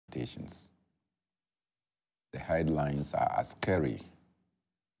expectations. The headlines are as scary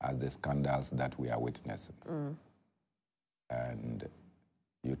as the scandals that we are witnessing. And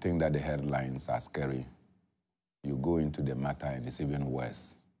you think that the headlines are scary, you go into the matter and it's even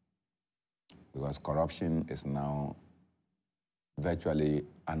worse. Because corruption is now virtually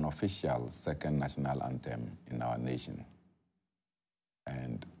an official second national anthem in our nation.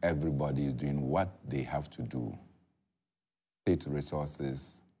 And everybody is doing what they have to do. State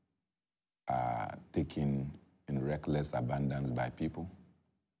resources are taken in reckless abundance by people,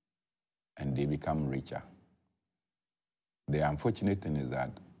 and they become richer. The unfortunate thing is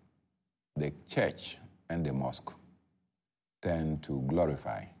that the church and the mosque tend to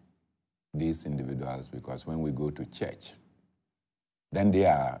glorify these individuals, because when we go to church, then they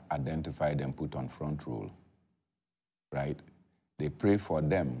are identified and put on front row, right? They pray for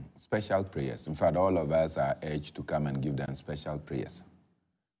them, special prayers. In fact, all of us are urged to come and give them special prayers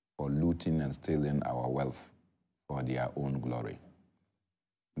for looting and stealing our wealth for their own glory.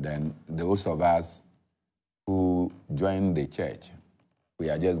 Then those of us who join the church, we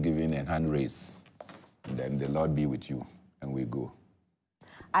are just giving a hand raise. And then the Lord be with you, and we go.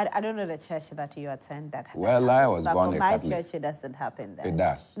 I don't know the church that you attend that. Well, I was born a Catholic. For my church, it doesn't happen there. It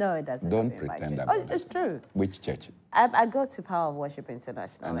does. No, it doesn't. Don't pretend that. Oh, it's true. Which church? I go to Power of Worship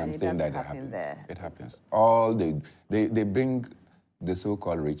International, and I'm it saying doesn't that happen there. It happens. All they bring the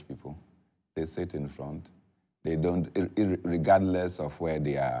so-called rich people. They sit in front. They don't, regardless of where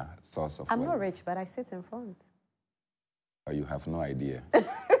they are source of I'm wealth. not rich, but I sit in front. Oh, you have no idea.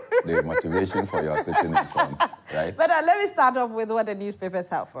 The motivation for your sitting in front, right? But let me start off with what the newspapers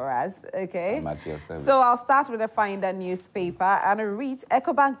have for us, okay? I'm at your service. So I'll start with the Finder newspaper, and it reads,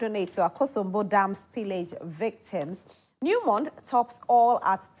 EcoBank donates to Akosombo Dam spillage victims. Newmont tops all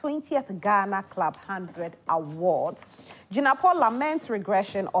at 20th Ghana Club 100 Awards. Jinapor laments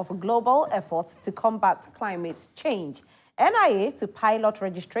regression of global efforts to combat climate change. NIA to pilot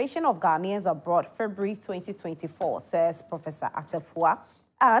registration of Ghanaians abroad February 2024, says Professor Atefua.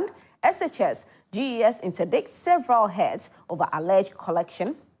 And SHS, GES interdicts several heads over alleged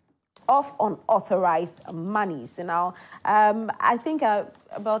collection of unauthorized monies. Now, I think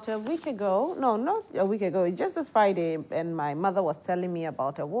about a week ago, no, not a week ago, just this Friday, and my mother was telling me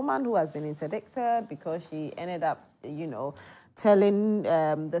about a woman who has been interdicted because she ended up, you know, telling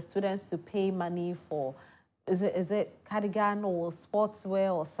the students to pay money for, is it cardigan or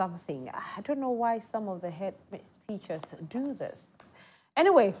sportswear or something. I don't know why some of the head teachers do this.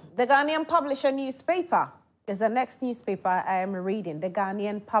 Anyway, the Ghanaian Publisher newspaper is the next newspaper I am reading, the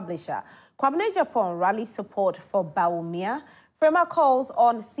Ghanaian Publisher. Kwabena Japan rally support for Bawumia. FREMA calls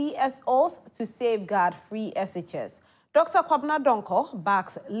on CSOs to safeguard free SHS. Dr. Kwabena Donko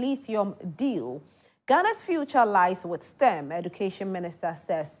backs lithium deal. Ghana's future lies with STEM, Education Minister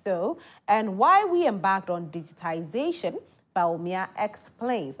says so. And why we embarked on digitization, Bawumia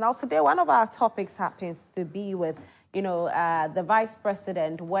explains. Now, today, one of our topics happens to be with the Vice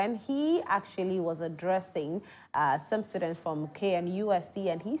President, when he actually was addressing some students from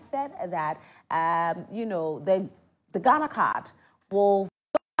KNUST, and he said that, the Ghana card will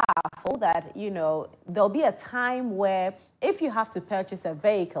be powerful, that, there'll be a time where if you have to purchase a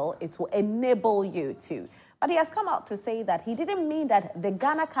vehicle, it will enable you to. But he has come out to say that he didn't mean that the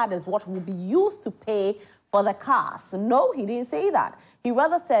Ghana card is what will be used to pay for the cars. No, he didn't say that. He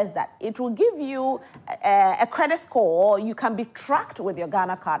rather says that it will give you a credit score. You can be tracked with your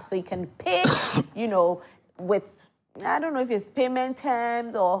Ghana card, so you can pay, with, I don't know if it's payment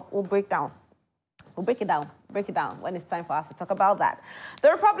terms, or we'll break down. We'll break it down when it's time for us to talk about that. The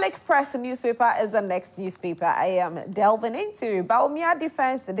Republic Press newspaper is the next newspaper I am delving into. Bawumia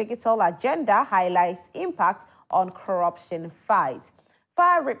defends the digital agenda, highlights impact on corruption fight.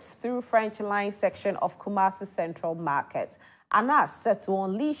 Fire rips through French line section of Kumasi Central Market. Anas set to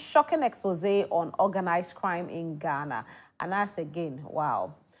unleash shocking expose on organized crime in Ghana. Anas again,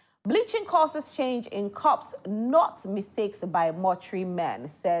 wow. Bleaching causes change in cops, not mistakes by mortuary men,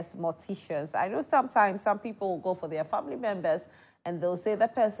 says morticians. I know sometimes some people will go for their family members and they'll say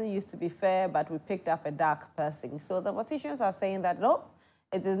that person used to be fair, but we picked up a dark person. So the morticians are saying that, no,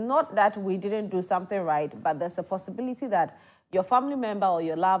 it is not that we didn't do something right, but there's a possibility that your family member or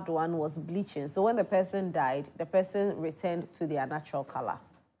your loved one was bleaching. So when the person died, the person returned to their natural color.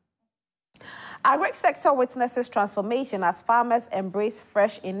 Agri sector witnesses transformation as farmers embrace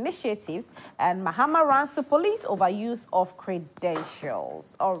fresh initiatives, and Mahama runs to police over use of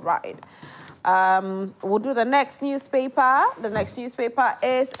credentials. All right. We'll do the next newspaper. The next newspaper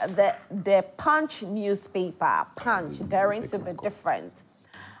is the Punch newspaper. Punch, daring to be different.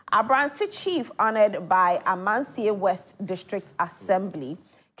 Abransi chief honored by Amansie West District Assembly.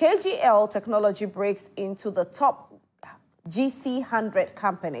 KGL Technology breaks into the top GC 100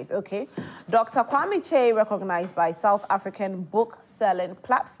 companies, okay? Dr. Kwame Che, recognized by South African book-selling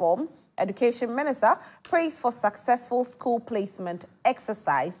platform, Education Minister, praised for successful school placement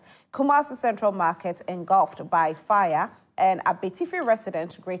exercise. Kumasi Central Market engulfed by fire, and a Betifi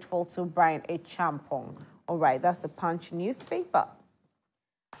resident grateful to Brian A. Champong. All right, that's the Punch newspaper.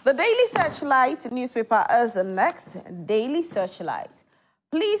 The Daily Searchlight newspaper is the next. Daily Searchlight.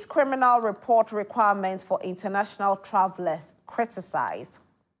 Police criminal report requirements for international travelers criticized.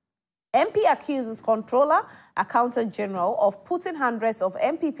 MP accuses Controller, Accountant General of putting hundreds of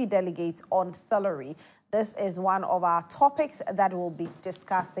MPP delegates on salary. This is one of our topics that we'll be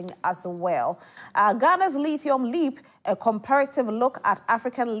discussing as well. Ghana's lithium leap, a comparative look at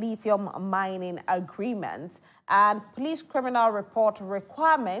African lithium mining agreements, and police criminal report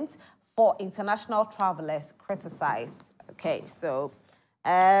requirements for international travelers criticized. Okay, so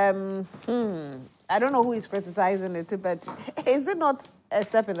I don't know who is criticizing it, but is it not a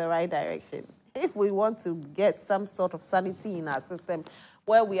step in the right direction? If we want to get some sort of sanity in our system,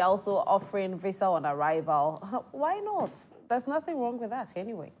 where we are also offering visa on arrival, why not? There's nothing wrong with that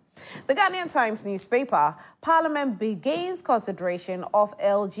anyway. The Ghanaian Times newspaper, Parliament begins consideration of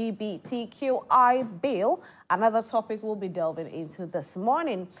LGBTQI bill. Another topic we'll be delving into this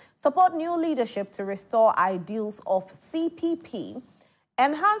morning. Support new leadership to restore ideals of CPP.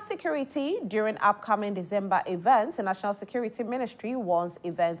 Enhance security during upcoming December events. The National Security Ministry warns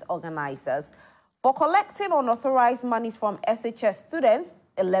event organizers. For collecting unauthorized monies from SHS students,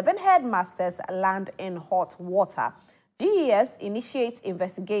 11 headmasters land in hot water. GES initiates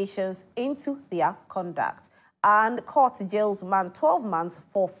investigations into their conduct. And court jails man 12 months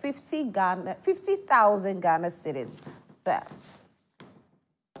for 50,000 Ghana cedis theft.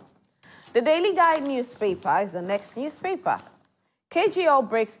 The Daily Guide newspaper is the next newspaper. KGL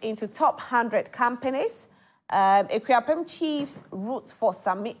breaks into top 100 companies. Equiapem chiefs root for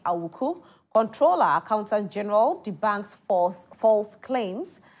Sami Awuku. Controller, Accountant General debunks false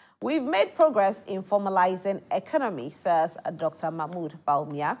claims. We've made progress in formalizing economy, says Dr. Mahmoud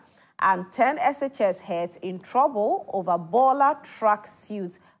Baumia. And 10 SHS heads in trouble over Borla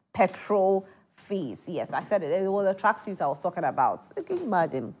tracksuit petrol fees. Yes, I said it. It was the tracksuits I was talking about. Can you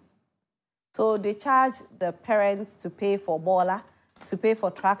imagine? So they charge the parents to pay for Borla, to pay for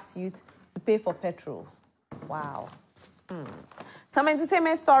tracksuit, to pay for petrol. Wow. Some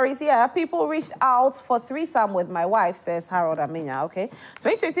entertainment stories here. People reached out for threesome with my wife, says Harold Amenya, okay?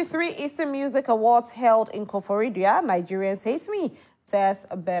 2023 Eastern Music Awards held in Koforidua. Nigerians hate me, says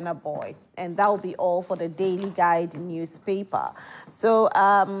Benna Boy. And that will be all for the Daily Guide newspaper. So,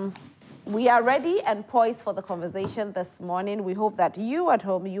 we are ready and poised for the conversation this morning. We hope that you at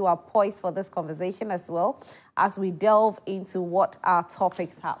home, you are poised for this conversation as well as we delve into what our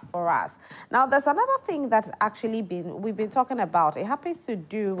topics have for us. Now, there's another thing that's actually we've been talking about. It happens to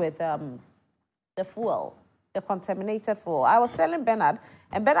do with the fuel, the contaminated fuel. I was telling Bernard,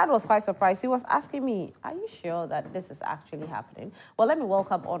 and Bernard was quite surprised. He was asking me, are you sure that this is actually happening? Well, let me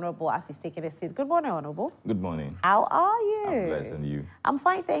welcome Honorable as he's taking a seat. Good morning, Honorable. Good morning. How are you? I'm blessed, and you? I'm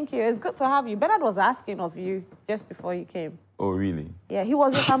fine, thank you. It's good to have you. Bernard was asking of you just before you came. Oh, really? Yeah, he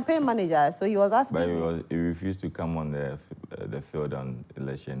was your campaign manager, so he was asking. But he refused to come on the field on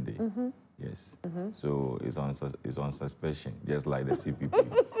election day. Yes. So it's on suspension, just like the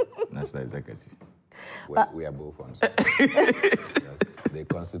CPP, National Executive. We are both on suspension. The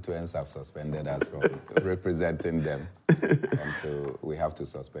constituents have suspended us from representing them, and so we have to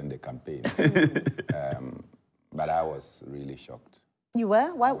suspend the campaign. But I was really shocked. You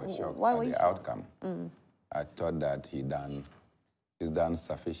were? Why? I was shocked Why at were you the shocked? outcome. I thought that he's done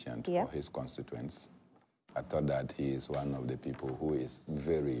sufficient for his constituents. I thought that he is one of the people who is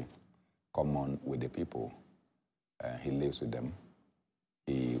very common with the people. He lives with them.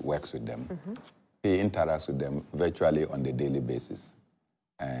 He works with them. He interacts with them virtually on a daily basis.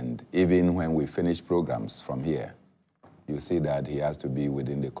 And even when we finish programs from here, you see that he has to be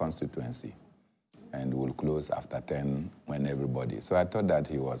within the constituency and will close after 10 when everybody. So I thought that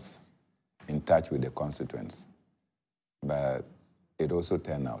he was in touch with the constituents. But it also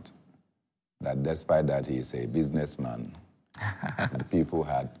turned out that despite that he is a businessman, the people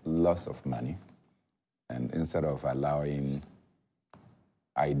had lots of money. And instead of allowing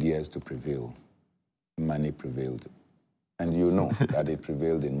ideas to prevail, money prevailed. And you know that it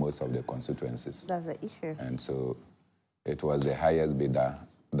prevailed in most of the constituencies. That's the issue. And so it was the highest bidder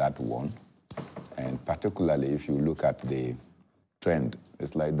that won. And particularly if you look at the trend,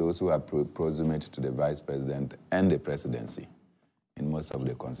 it's like those who are proximate to the vice president and the presidency. in most of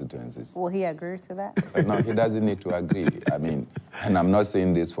the constituencies. Will he agree to that? No, he doesn't need to agree. I mean, and I'm not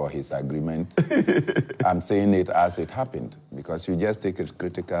saying this for his agreement. I'm saying it as it happened, because you just take a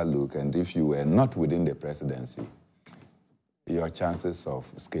critical look, and if you were not within the presidency, your chances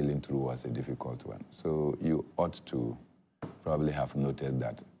of scaling through was a difficult one. So you ought to probably have noted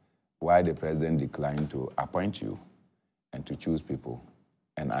that why the president declined to appoint you and to choose people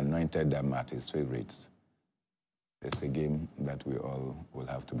and anointed them at his favorites. It's a game that we all will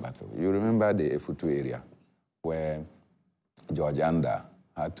have to battle. You remember the Efutu area where George Anda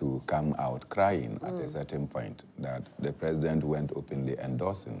had to come out crying at a certain point that the president went openly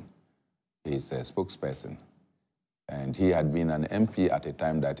endorsing his spokesperson. And he had been an MP at a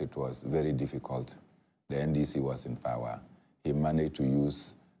time that it was very difficult. The NDC was in power. He managed to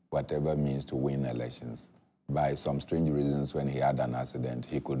use whatever means to win elections. By some strange reasons, when he had an accident,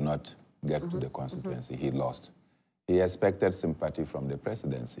 he could not get to the constituency. He lost. He expected sympathy from the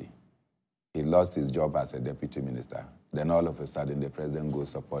presidency. He lost his job as a deputy minister. Then all of a sudden, the president goes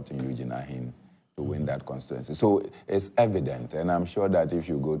supporting Eugene Ahin to win that constituency. So it's evident, and I'm sure that if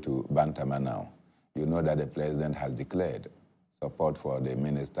you go to Bantama now, you know that the president has declared support for the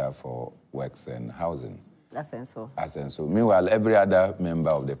Minister for Works and Housing. Asenso. Meanwhile, every other member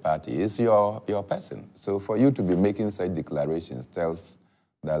of the party is your person. So for you to be making such declarations tells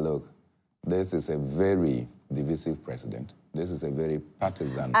that, look, this is a very divisive president. This is a very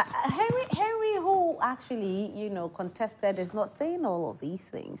partisan. Henry, who actually, contested, is not saying all of these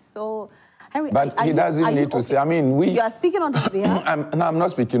things. So, Henry, but he doesn't need to say. I mean, you are speaking on his behalf. I'm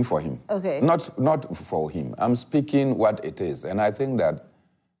not speaking for him. Okay. Not for him. I'm speaking what it is, and I think that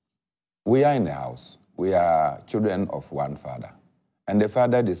we are in the house. We are children of one father, and the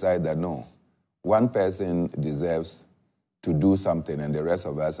father decides that no, one person deserves to do something, and the rest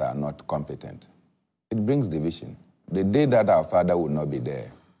of us are not competent. It brings division. The day that our father will not be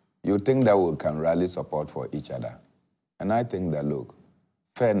there, you think that we can rally support for each other. And I think that, look,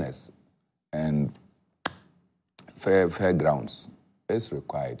 fairness and fair grounds is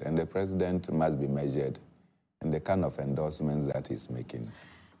required, and the president must be measured in the kind of endorsements that he's making.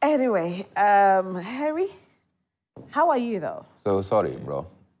 Anyway, Harry, how are you, though? So, sorry, bro.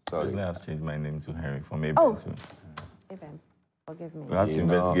 Sorry. I've changed my name to Henry from Eben to... Eben. Forgive me. We have to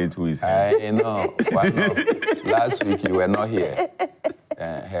investigate who is Henry. I know. Last week you were not here.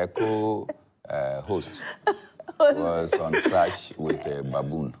 Her co-host was on crash with a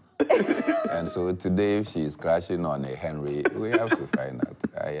baboon. And so today she's crashing on a Henry. We have to find out.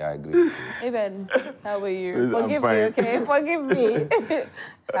 I agree. Eben, how are you? Forgive me, okay? Forgive me.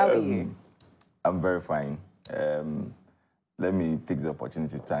 How are you? I'm very fine. Let me take the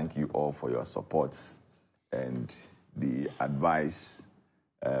opportunity to thank you all for your support and the advice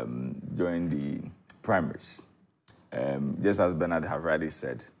during the primaries. Just as Bernard have already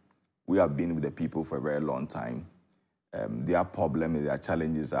said, we have been with the people for a very long time. Their problems, their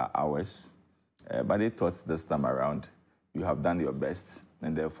challenges are ours. But they thought this time around, you have done your best,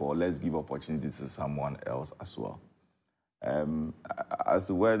 and therefore let's give opportunity to someone else as well. As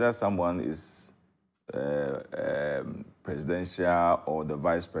to whether someone is presidential or the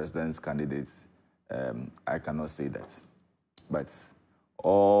vice president's candidate, I cannot say that. But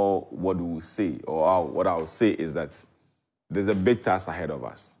all what we will say, or what I will say is that there's a big task ahead of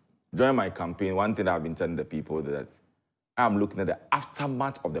us. During my campaign, one thing I've been telling the people that I'm looking at the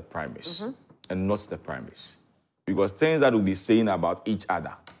aftermath of the primaries and not the primaries. Because things that we'll be saying about each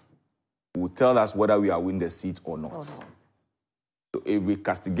other will tell us whether we are winning the seat or not. So if we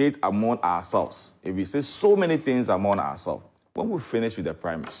castigate among ourselves, if we say so many things among ourselves, when we finish with the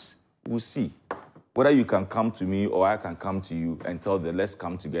primaries, we'll see whether you can come to me or I can come to you and tell them, let's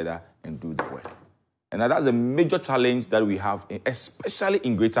come together and do the work. And that's a major challenge that we have, especially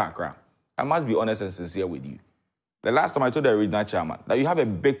in Greater Accra. I must be honest and sincere with you. The last time I told the regional chairman that you have a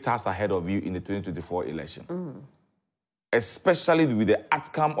big task ahead of you in the 2024 election, especially with the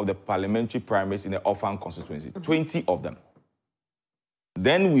outcome of the parliamentary primaries in the Orphan Constituency, 20 of them.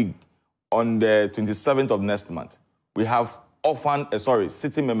 Then on the 27th of next month, we have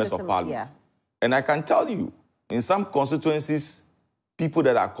sitting members of parliament. Yeah. And I can tell you, in some constituencies, people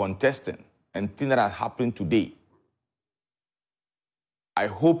that are contesting and things that are happening today, I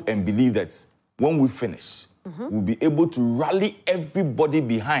hope and believe that when we finish, we'll be able to rally everybody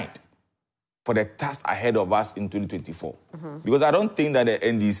behind for the task ahead of us in 2024. Because I don't think that the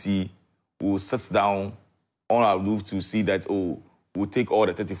NDC will sit down on our roof to see that, we'll take all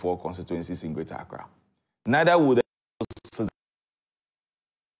the 34 constituencies in Greater Accra. Neither will they sit down.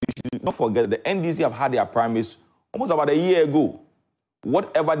 You should not forget that the NDC have had their primaries almost about a year ago.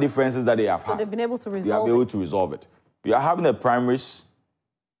 Whatever differences that they have had, they've been able to resolve they have been able to resolve it. We are having a primaries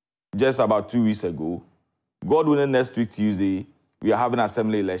just about 2 weeks ago. God willing, next week, Tuesday, we are having an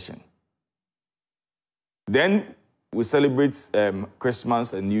assembly election. Then we celebrate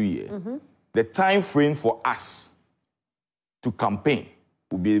Christmas and New Year. The time frame for us to campaign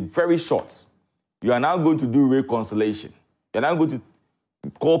will be very short. You are now going to do reconciliation. You are now going to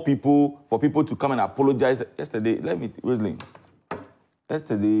call people, for people to come and apologize. Yesterday, Roselyn,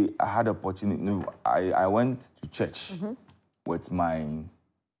 yesterday I had an opportunity. I went to church with my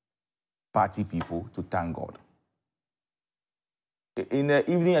party people to thank God. In the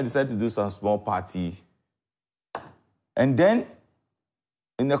evening, I decided to do some small party. And then,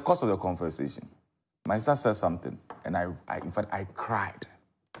 in the course of the conversation, my sister said something, and in fact, I cried.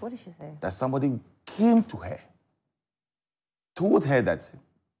 What did she say? That somebody came to her, told her that,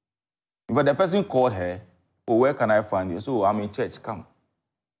 in fact, the person called her, oh, where can I find you? So, I'm in church, come.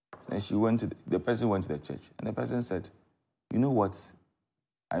 Then the person went to the church, and the person said, you know what?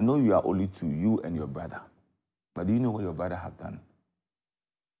 I know you are only two, you and your brother. But do you know what your brother has done?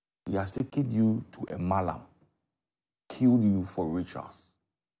 He has taken you to a malam, killed you for rituals,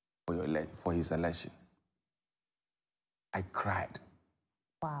 for his elections. I cried.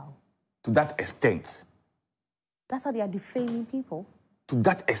 Wow. To that extent. That's how they are defaming people? To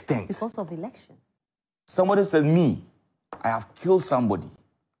that extent. Because of elections. Somebody said, me, I have killed somebody,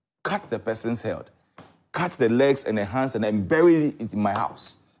 cut the person's head, cut the legs and the hands, and then buried it in my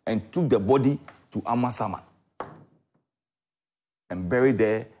house, and took the body to Amasaman, and buried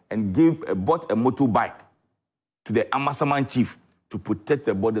there, and bought a motorbike to the Amasaman chief to protect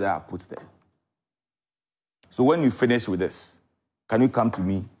the body that I put there. So when you finish with this, can you come to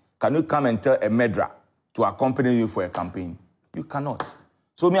me? Can you come and tell a Medra to accompany you for a campaign? You cannot.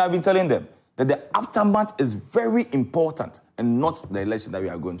 So I've been telling them that the aftermath is very important and not the election that we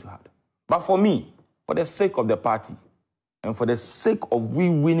are going to have. But for me, for the sake of the party and for the sake of we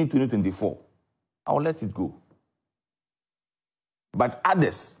winning 2024, I will let it go. But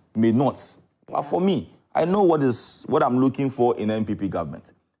others may not. Yeah. But for me, I know what I'm looking for in MPP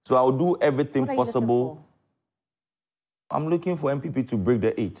government. So I'll do everything possible. I'm looking for MPP to break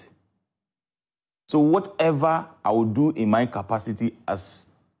the 8. So whatever I will do in my capacity as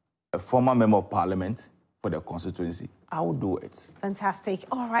a former member of parliament for the constituency, I will do it. Fantastic.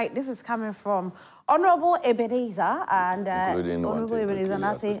 All right, this is coming from Honorable Ebenezer and Honorable Ebenezer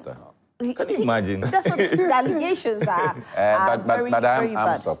Nartey. Can you imagine? That's what the allegations are. But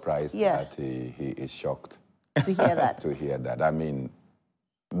I'm surprised that he is shocked to hear that. To hear that. I mean,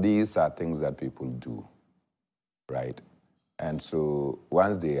 these are things that people do, right? And so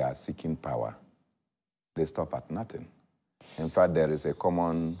once they are seeking power, they stop at nothing. In fact, there is a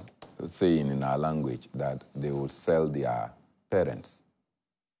common saying in our language that they will sell their parents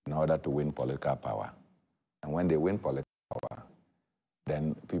in order to win political power. And when they win political power,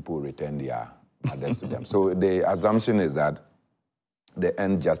 then people return their mothers to them. So the assumption is that the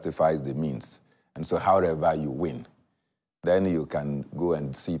end justifies the means. And so however you win, then you can go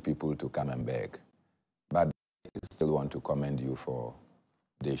and see people to come and beg. But I still want to commend you for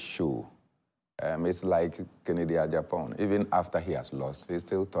the show. It's like Kennedy at Japan. Even after he has lost, he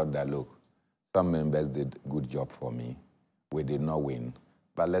still thought that, look, some members did a good job for me. We did not win,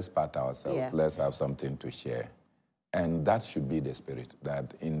 but let's pat ourselves. Yeah. Let's have something to share. And that should be the spirit,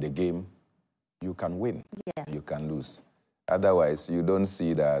 that in the game, you can win, you can lose. Otherwise, you don't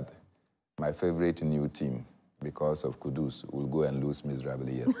see that my favorite new team, because of Kudus, will go and lose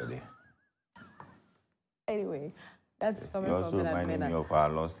miserably yesterday. Anyway, that's coming from... You also reminded me of our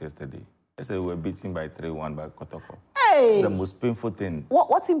loss yesterday. Yesterday, we were beaten by 3-1 by Kotoko. Hey! The most painful thing.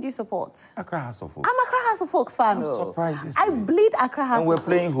 What team do you support? Accra House of Folk. I'm Accra House of Folk fan. I'm surprised yesterday. I bleed Accra House of Folk. And we're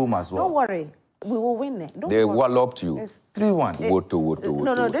playing home as well. Don't worry. We will win it. They walloped you. 3-1.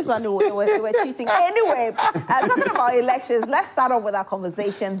 No, this one, they were cheating. Anyway, talking about elections, let's start off with our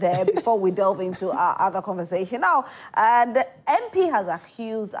conversation there before we delve into our other conversation. Now, the MP has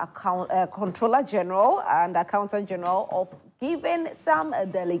accused Controller General and Accountant General of giving some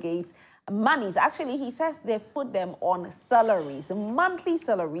delegates monies. Actually, he says they've put them on salaries, monthly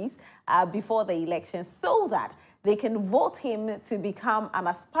salaries, before the election so that they can vote him to become an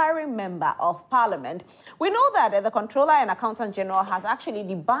aspiring member of parliament. We know that the Controller and Accountant General has actually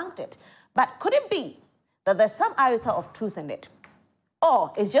debunked it. But could it be that there's some iota of truth in it?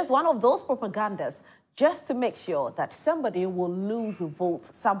 Or it's just one of those propagandas just to make sure that somebody will lose a vote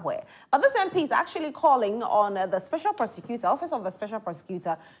somewhere? But this MP is actually calling on the Special Prosecutor, Office of the Special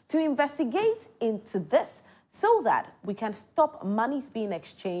Prosecutor, to investigate into this so that we can stop monies being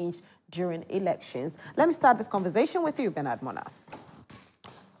exchanged during elections. Let me start this conversation with you, Bernard Mornah.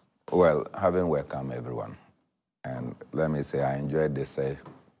 Well, having welcome everyone, And let me say, I enjoyed this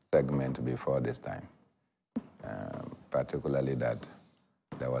segment before this time, particularly that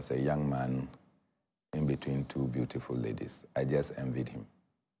there was a young man in between two beautiful ladies. I just envied him.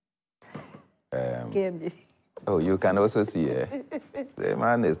 Oh, you can also see the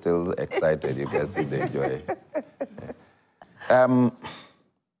man is still excited. You can see the joy.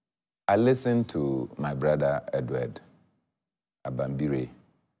 I listened to my brother Edward Abambire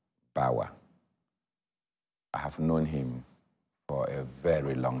Bawa. I have known him for a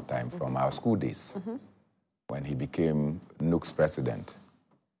very long time, from our school days, when he became NUC's president.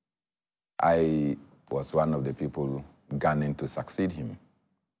 I was one of the people gunning to succeed him.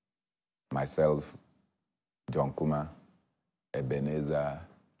 Myself, John Kuma, Ebenezer,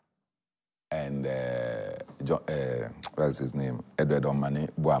 and what's his name? Edward Omani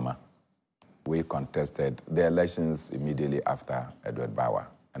Buama. We contested the elections immediately after Edward Bawa.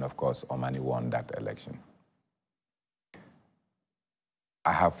 And of course, Omani won that election.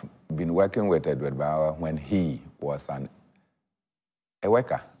 I have been working with Edward Bawa when he was a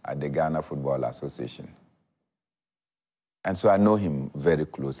worker at the Ghana Football Association. And so I know him very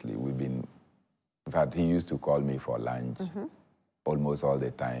closely. In fact, he used to call me for lunch almost all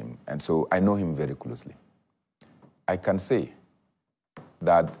the time. And so I know him very closely. I can say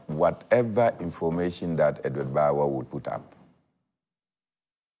that whatever information that Edward Bawa would put up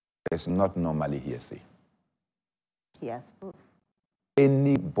is not normally hearsay. Yes, proof.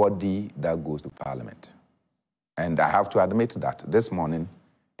 Anybody that goes to Parliament, and I have to admit that this morning,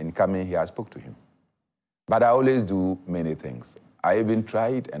 in coming here, I spoke to him. But I always do many things. I even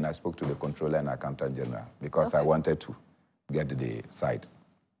tried, and I spoke to the Controller and Accountant General because I wanted to get the site.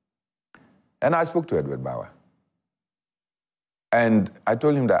 And I spoke to Edward Bawa. And I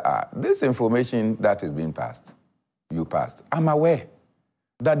told him that this information that is being passed, you passed. I'm aware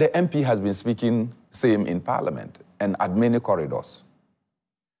that the MP has been speaking same in Parliament and at many corridors.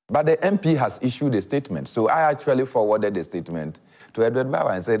 But the MP has issued a statement. So I actually forwarded the statement to Edward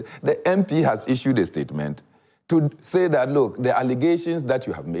Bawa and said, the MP has issued a statement to say that, look, the allegations that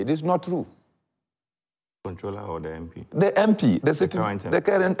you have made is not true. Controller or the MP? The MP, the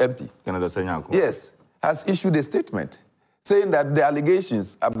current MP. Yes, has issued a statement saying that the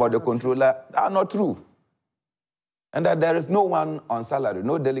allegations about the controller are not true. And that there is no one on salary,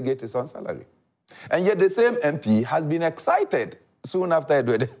 no delegate is on salary. And yet the same MP has been excited soon after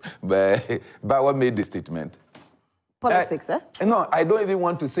Edward Bawa made the statement. Politics, No, I don't even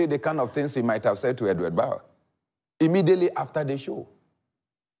want to say the kind of things he might have said to Edward Bawa immediately after the show.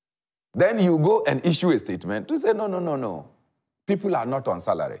 Then you go and issue a statement to say, no. People are not on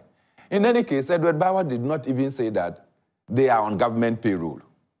salary. In any case, Edward Bawa did not even say that they are on government payroll.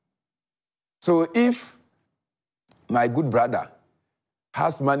 So if my good brother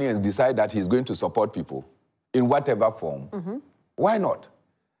has money and decides that he's going to support people in whatever form, why not?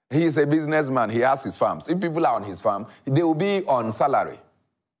 He is a businessman. He has his farms. If people are on his farm, they will be on salary.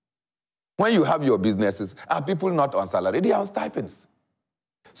 When you have your businesses, are people not on salary? They are on stipends.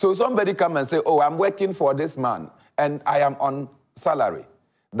 So somebody come and say, oh, I'm working for this man and I am on salary.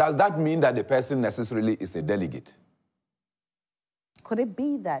 Does that mean that the person necessarily is a delegate? Could it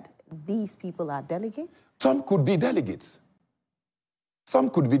be that these people are delegates? Some could be delegates. Some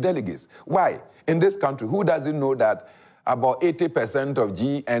could be delegates. Why? In this country, who doesn't know that about 80% of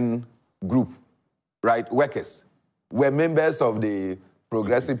GN group, right, workers, were members of the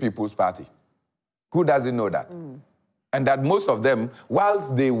Progressive People's Party? Who doesn't know that? And that most of them,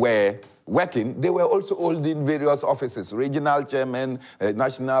 whilst they were working, they were also holding various offices, regional chairman,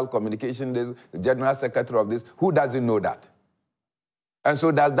 national communication, general secretary of this. Who doesn't know that? And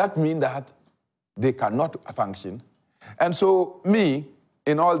so does that mean that they cannot function? And so me,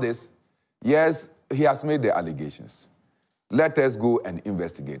 in all this, yes, he has made the allegations. Let us go and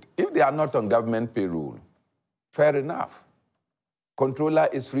investigate. If they are not on government payroll, fair enough. Controller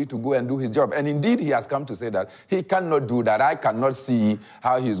is free to go and do his job. And indeed, he has come to say that he cannot do that. I cannot see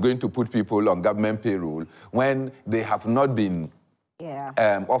how he is going to put people on government payroll when they have not been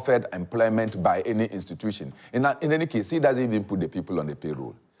offered employment by any institution. In any case, he doesn't even put the people on the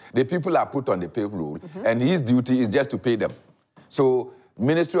payroll. The people are put on the payroll, and his duty is just to pay them. So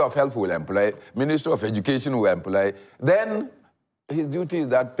Ministry of Health will employ, Ministry of Education will employ. Then his duty is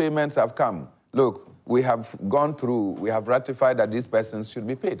that payments have come. Look, we have gone through, we have ratified that these persons should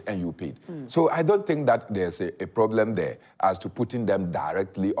be paid, and you paid. So I don't think that there's a problem there as to putting them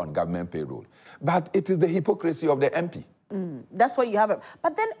directly on government payroll. But it is the hypocrisy of the MP. That's what you have.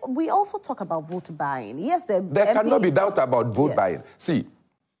 But then we also talk about vote buying. Yes, there cannot be doubt about vote buying. See,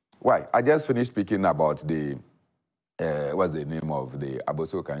 why? I just finished speaking about the what's the name of the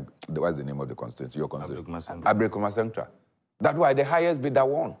Aboso? What's the name of the constituency? Your constituency? Ablekuma Central. That's why the highest bidder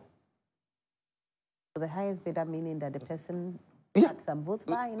won. So the highest bidder meaning that the person Yeah. had some votes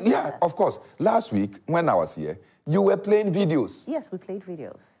by? Yeah, of course. Last week, when I was here, you were playing videos. Yes, we played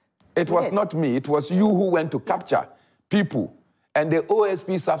videos. It was not me. It was you who went to capture people. And the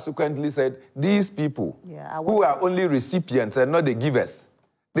OSP subsequently said, these people who are only recipients and not the givers,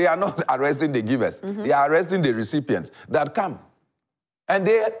 they are not arresting the givers. They are arresting the recipients that come. And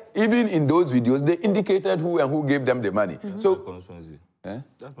they, even in those videos, they indicated who and who gave them the money. So, my constituency.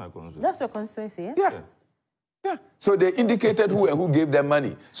 That's my constituency. That's your constituency, eh? Yeah. Yeah. So they indicated who and who gave them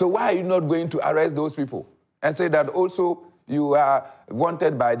money. So why are you not going to arrest those people and say that also you are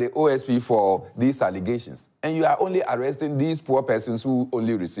wanted by the OSP for these allegations? And you are only arresting these poor persons who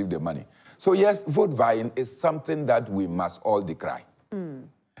only receive the money. So yes, vote buying is something that we must all decry.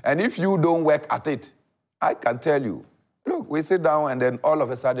 And if you don't work at it, I can tell you, look, we sit down and then all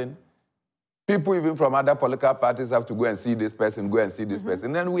of a sudden, people even from other political parties have to go and see this person, go and see this person.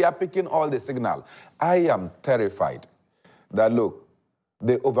 And then we are picking all the signal. I am terrified that, look,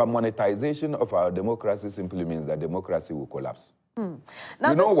 the over-monetization of our democracy simply means that democracy will collapse. Now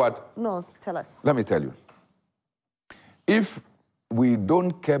you know what? No, tell us. Let me tell you. If we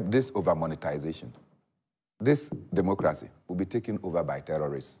don't keep this over-monetization, this democracy will be taken over by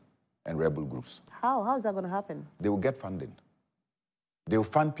terrorists and rebel groups. How? How is that going to happen? They will get funding. They will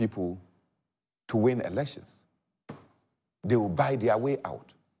fund people to win elections. They will buy their way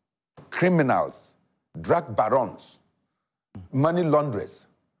out. Criminals, drug barons, money launderers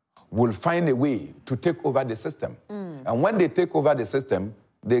will find a way to take over the system. And when they take over the system,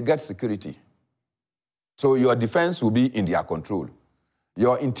 they get security. So your defense will be in their control.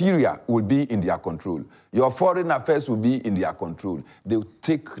 Your interior will be in their control. Your foreign affairs will be in their control. They will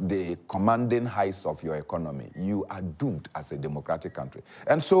take the commanding heights of your economy. You are doomed as a democratic country.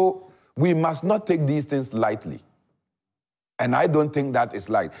 And so we must not take these things lightly. And I don't think that is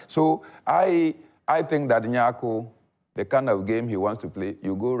light. So I think that Nyako, the kind of game he wants to play,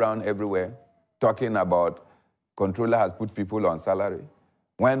 you go around everywhere talking about controller has put people on salary.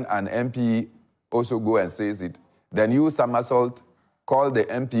 When an MP also go and says it, then you somersault, call the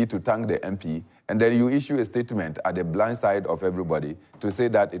MP to thank the MP, and then you issue a statement at the blind side of everybody to say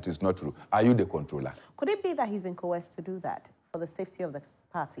that it is not true. Are you the controller? Could it be that he's been coerced to do that for the safety of the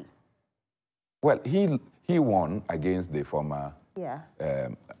party? Well, he won against the former,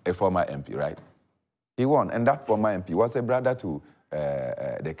 a former MP, right? He won, and that former MP was a brother to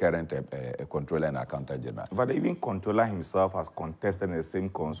the current controller and accountant general. But even controller himself has contested in the same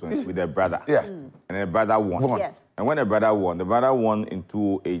constituency with the brother. Yeah. And the brother won. Yes. And when the brother won in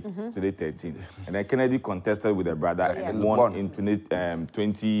 2008, 2013. And then Kennedy contested with the brother and won in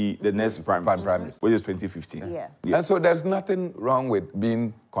 2020, the next primary, which is 2015. Yeah. Yes. And so there's nothing wrong with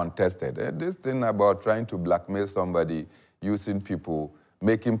being contested. This thing about trying to blackmail somebody, using people,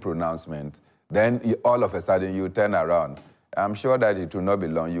 making pronouncements, then all of a sudden you turn around. I'm sure that it will not be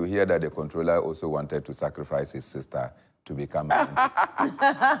long. You hear that the controller also wanted to sacrifice his sister to become an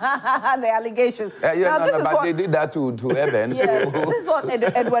MP. The allegations. But they did that to Eben. Yeah. This is what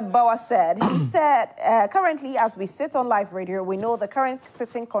Edward Bauer said. He said, currently, as we sit on live radio, we know the current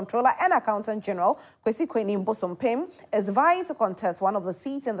sitting controller and accountant general, Kwesi Kwenim Bosompem, is vying to contest one of the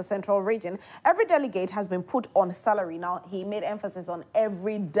seats in the central region. Every delegate has been put on salary. Now, he made emphasis on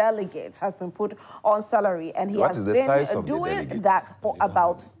every delegate has been put on salary, and he has been doing that for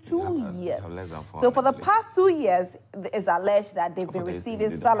about 2 years. So for the past 2 years, it's alleged that they've been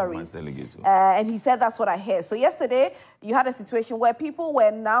receiving salaries. And he said that's what I heard. So yesterday, you had a situation where people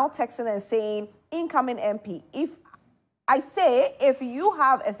were now texting and saying, incoming MP, if you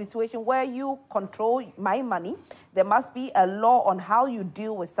have a situation where you control my money, there must be a law on how you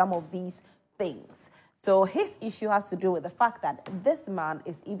deal with some of these things. So his issue has to do with the fact that this man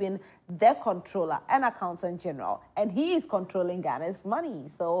is even the controller and accountant general, and he is controlling Ghana's money.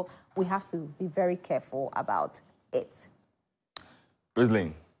 So we have to be very careful about it.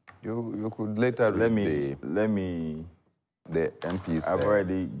 Roselyn, you could later let me the MPs. I've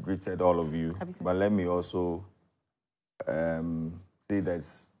already greeted all of you, but let me also say that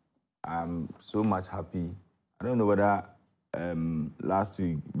I'm so much happy. I don't know whether last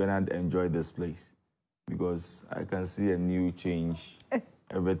week Bernard enjoyed this place, because I can see a new change,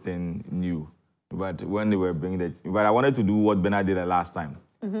 everything new. But when they were bringing it, but I wanted to do what Bernard did the last time.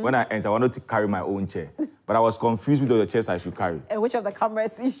 When I entered, I wanted to carry my own chair, but I was confused with the chairs I should carry. And which of the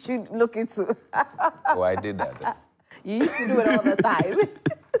cameras you should look into? Oh, I did that. You used to do it all the time.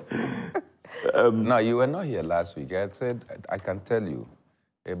 No, you were not here last week. I said, I can tell you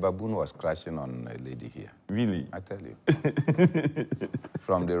A baboon was crashing on a lady here. Really? I tell you.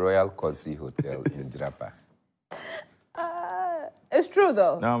 From the Royal Corsi Hotel in Drapa. It's true,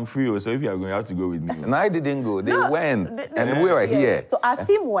 though. Now I'm free, so if you are going, you have to go with me. No, I didn't go. They went, and we were here. So our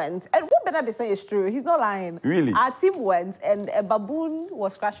team went, and what Bernard is saying is true. He's not lying. Really? Our team went, and a baboon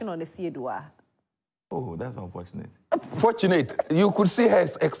was crashing on the Siedua. Oh, that's unfortunate. Fortunate. You could see her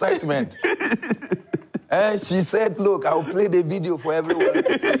excitement. And she said, look, I'll play the video for everyone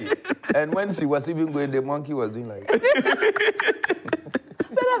to see. And when she was even going, the monkey was doing like...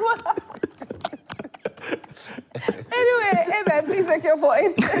 Anyway, Amen, please take your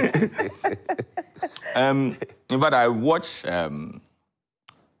point. In fact, I watched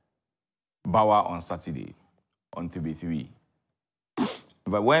Bauer on Saturday on TV3.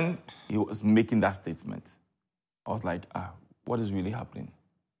 But when he was making that statement, I was like, what is really happening?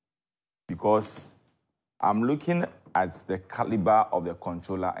 Because I'm looking at the caliber of the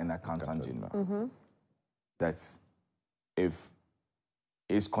controller and accountant general. Mm-hmm. That if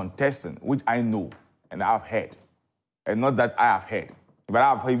it's contesting, which I know and I've heard, and not that I have heard, but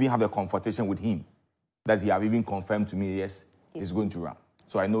I've even had a confrontation with him, that he have even confirmed to me, yes, he's going to run.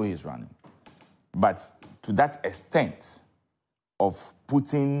 So I know he's running. But to that extent of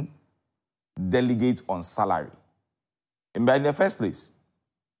putting delegates on salary, and in the first place,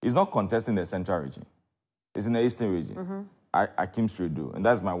 he's not contesting the central region. It's in the eastern region. Mm-hmm. I came straight do, and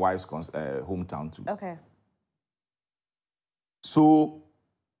that's my wife's hometown too. Okay. So,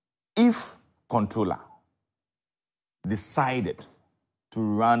 if controller decided to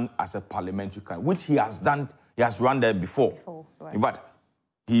run as a parliamentary candidate, which he has done, he has run there before. Right. In fact,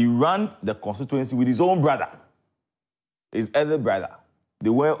 he ran the constituency with his own brother, his elder brother.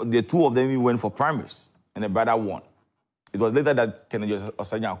 The two of them went for primaries, and the brother won. It was later that Kennedy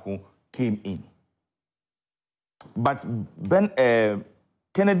Osanyaku came in. But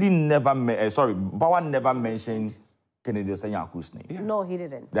Bauer never mentioned Kennedy Osanyaku's name. Yeah. No, he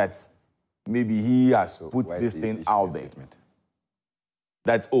didn't. That maybe he has put this thing out there.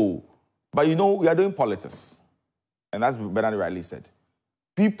 That's all. But you know, we are doing politics. And that's what Bernard rightly said.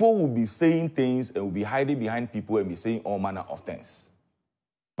 People will be saying things and will be hiding behind people and be saying all manner of things.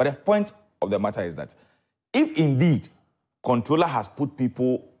 But the point of the matter is that if indeed controller has put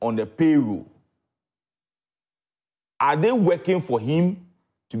people on the payroll, are they working for him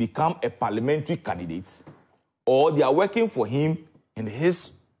to become a parliamentary candidate, or they are working for him in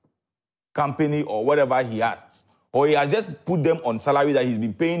his company or whatever he has, or he has just put them on salary that he's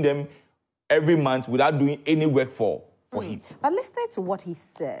been paying them every month without doing any work for him? But listening to what he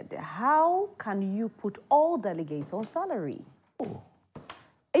said, how can you put all delegates on salary? Oh.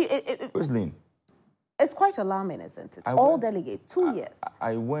 Roselyn, it's quite alarming, isn't it? All delegates, 2 years.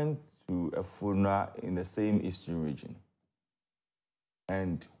 I went to a funeral in the same eastern region.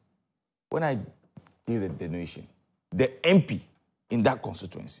 And when I gave the donation, the MP in that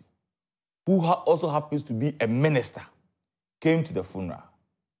constituency, who also happens to be a minister, came to the funeral.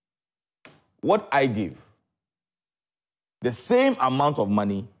 What I gave, the same amount of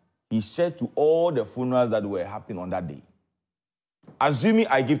money he shared to all the funerals that were happening on that day. Assuming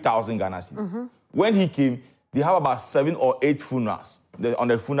I give 1,000 Ghana cedis. Mm-hmm. When he came, they have about 7 or 8 funerals on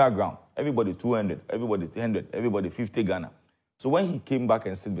the funeral ground. Everybody 200, everybody 300, everybody 50 Ghana. So when he came back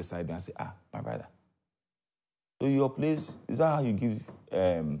and sat beside me, I said, my brother, so your place, is that how you give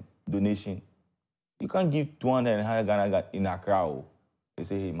donation? You can't give 200 and 100 Ghana in a crowd. They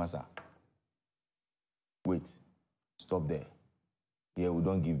say, hey, Masa, wait, stop there. Here, we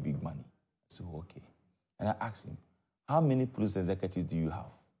don't give big money. So, okay. And I asked him, how many police executives do you have?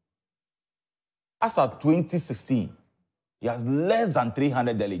 As of 2016, he has less than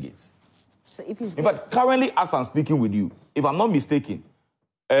 300 delegates. So if he's... In fact, currently, as I'm speaking with you, if I'm not mistaken,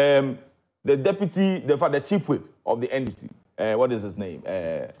 the deputy, the chief whip of the NDC, what is his name?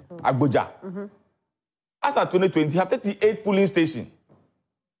 Agboja. Mm-hmm. As of 2020, he have 38 polling stations.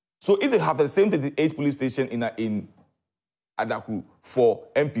 So if they have the same 38 polling stations in Adakru for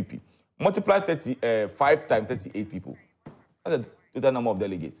MPP, multiply 5 times 38 people. That's the total number of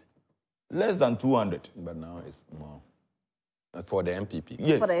delegates. Less than 200. But now it's more. For the MPP.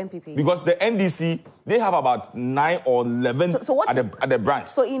 Yes. For the MPP. Because the NDC, they have about 9 or 11 at the branch.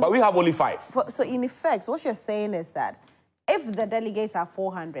 But we have only 5. So in effect, what you're saying is that if the delegates are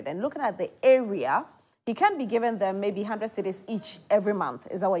 400 and looking at the area, he can be giving them maybe 100 cedis each every month.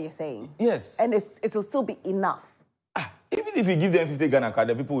 Is that what you're saying? Yes. And it will still be enough. Even if you give them 50 Ghana card,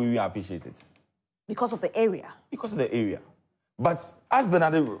 the people will even appreciate it. Because of the area. Because of the area. But as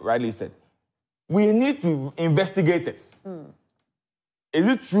Bernard rightly said, we need to investigate it. Is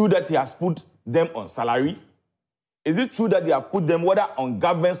it true that he has put them on salary? Is it true that they have put them whether on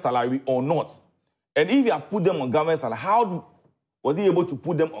government salary or not? And if you have put them on government salary, how was he able to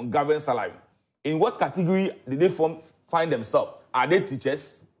put them on government salary? In what category did they find themselves? Are they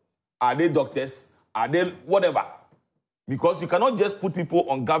teachers? Are they doctors? Are they whatever? Because you cannot just put people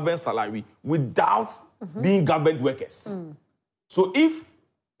on government salary without being government workers. So if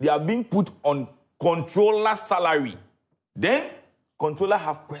they are being put on controller salary, then controller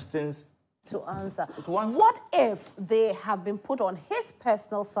have questions to answer. What if they have been put on his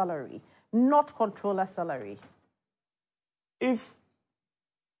personal salary, not controller salary? If,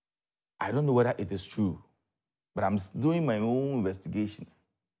 I don't know whether it is true, but I'm doing my own investigations.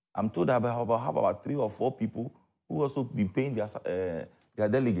 I'm told that I have about 3 or 4 people who also been paying their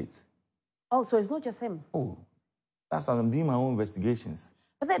delegates. Oh, so it's not just him? Oh, that's why I'm doing my own investigations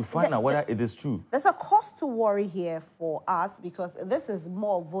to find out whether it is true. There's a cause to worry here for us because this is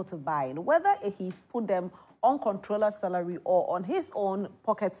more voter buying. Whether he's put them on controller salary or on his own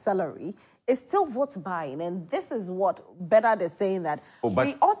pocket salary, it's still vote buying. And this is what Bernard is saying that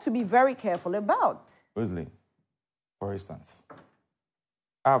we ought to be very careful about. Roselyn, for instance,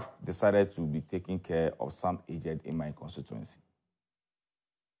 I've decided to be taking care of some aged in my constituency,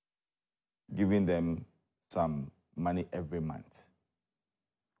 giving them some money every month.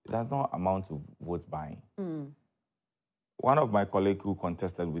 It does not amount to vote buying. One of my colleagues who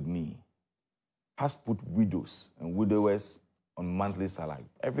contested with me has put widows and widowers on monthly salary.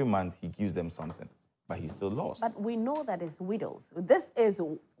 Every month he gives them something, but he still lost. But we know that it's widows. This is...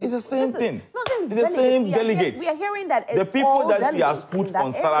 It's the same thing. It's the same delegates. We are hearing that it's the people that he has put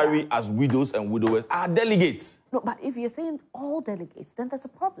on salary as widows and widowers are delegates. No, but if you're saying all delegates, then that's a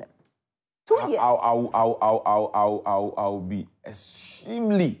problem. 2 years. I'll be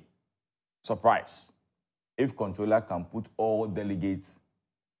extremely surprised if controller can put all delegates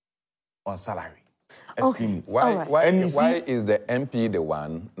on salary. Okay. Why is the MP the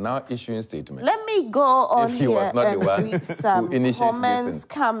one now issuing statement? Let me go on if he was not the one with some comments this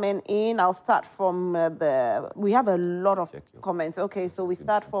coming in. I'll start from we have a lot of comments. Okay, so we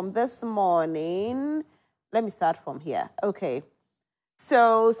start from this morning. Let me start from here. Okay.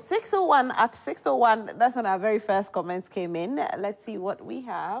 So 601 at 601, that's when our very first comments came in. Let's see what we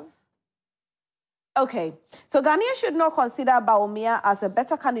have. Okay, so Ghanaians should not consider Bawumia as a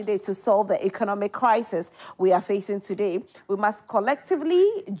better candidate to solve the economic crisis we are facing today. We must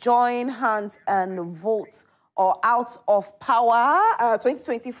collectively join hands and vote or out of power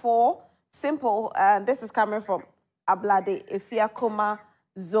 2024. Simple, and this is coming from Ablekuma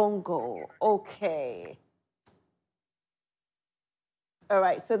Zongo. Okay. All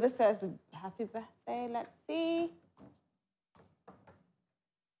right, so this says, happy birthday, let's see.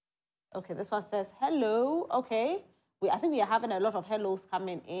 Okay, this one says, hello, okay. I think we are having a lot of hellos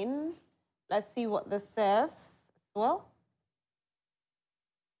coming in. Let's see what this says. Well.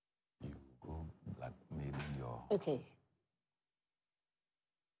 You go blackmailing your... Okay.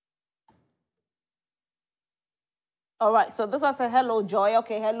 All right, so this one says, hello, Joy.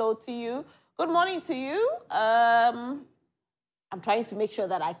 Okay, hello to you. Good morning to you. I'm trying to make sure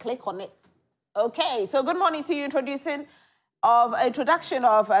that I click on it. Okay, so good morning to you. Introduction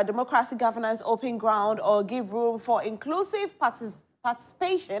of democracy governance, open ground, or give room for inclusive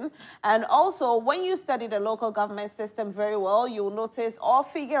participation. And also, when you study the local government system very well, you'll notice or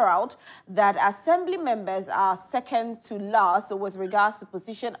figure out that assembly members are second to last with regards to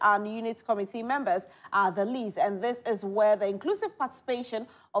position, and unit committee members are the least. And this is where the inclusive participation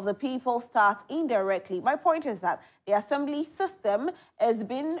of the people starts indirectly. My point is that the assembly system is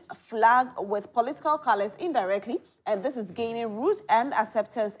being flagged with political colors indirectly, and this is gaining root and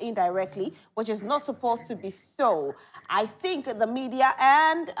acceptance indirectly, which is not supposed to be so. I think the media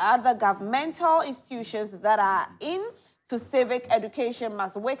and other governmental institutions that are into civic education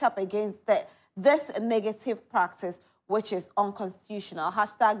must wake up against this negative practice, which is unconstitutional.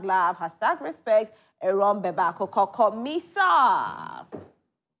 Hashtag love, hashtag respect, Eron Bebako Koko Misa.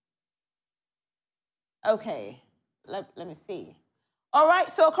 Okay, let me see. All right,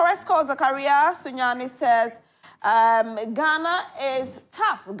 so Koresko Zakaria Sunyani says, Ghana is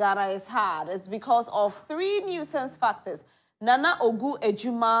tough, Ghana is hard. It's because of 3 nuisance factors. Nana Ogu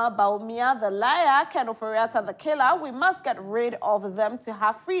Ejuma Bawumia, the liar, Ken Oforiatta, the killer. We must get rid of them to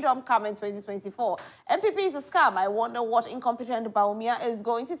have freedom come in 2024. MPP is a scam. I wonder what incompetent Bawumia is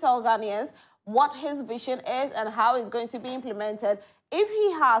going to tell Ghanaians what his vision is and how it's going to be implemented. If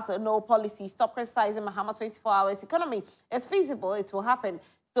he has no policy, stop criticizing Mahama 24 hours economy. It's feasible, it will happen.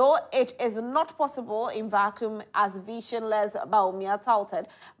 So it is not possible in vacuum as visionless Bawumia touted.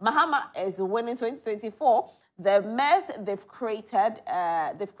 Mahama is winning 2024. The mess they've created,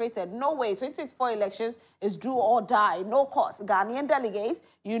 no way. 2024 elections is do or die, no cost. Ghanaian delegates,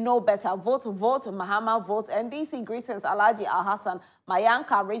 you know better. Vote, vote, Mahama, vote. NDC greetings, Alhaji Al-Hassan,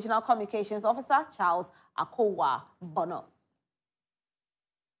 Mayanka, Regional Communications Officer, Charles Akowa Bono.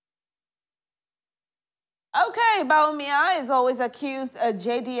 Okay, Baumia is always accused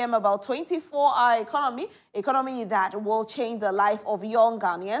JDM about 24-hour economy that will change the life of young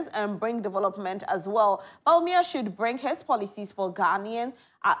Ghanaians and bring development as well. Baumia should bring his policies for Ghanaians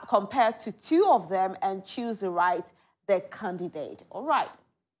compared to two of them and choose the candidate. All right.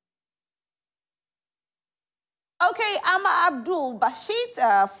 Okay, Amma Abdul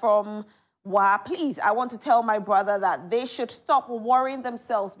Bashir from please, I want to tell my brother that they should stop worrying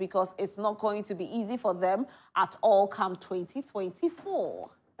themselves because it's not going to be easy for them at all come 2024.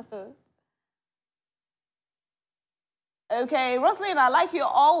 Okay, Roselyn, I like you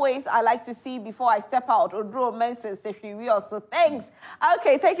always. I like to see before I step out. Odro mentions so thanks.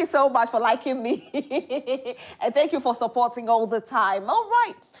 Okay, thank you so much for liking me. And thank you for supporting all the time. All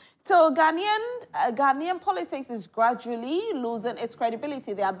right. So Ghanaian politics is gradually losing its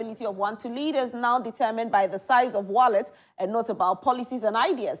credibility. The ability of one to lead is now determined by the size of wallet and not about policies and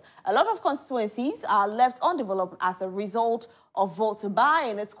ideas. A lot of constituencies are left undeveloped as a result of vote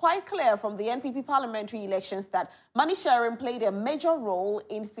buying. It's quite clear from the NPP parliamentary elections that money sharing played a major role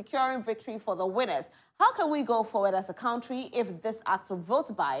in securing victory for the winners. How can we go forward as a country if this act of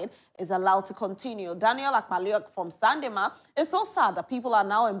vote buying is allowed to continue? Daniel Akpaliok from Sandema, it's so sad that people are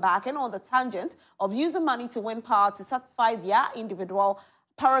now embarking on the tangent of using money to win power to satisfy their individual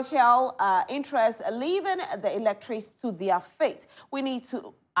parochial interests, leaving the electorates to their fate. We need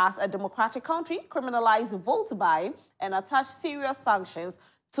to, as a democratic country, criminalize vote buying and attach serious sanctions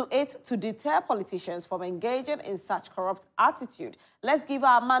to it to deter politicians from engaging in such corrupt attitude. Let's give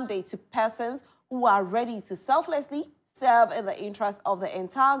our mandate to persons who are ready to selflessly serve in the interest of the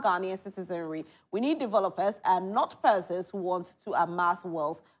entire Ghanaian citizenry. We need developers and not persons who want to amass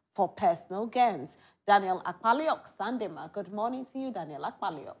wealth for personal gains. Daniel Akpaliok, Sandema. Good morning to you, Daniel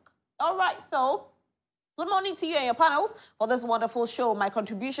Akpaliok. All right, so good morning to you and your panels for this wonderful show. My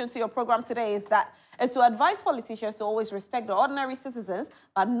contribution to your program today is to advise politicians to always respect the ordinary citizens,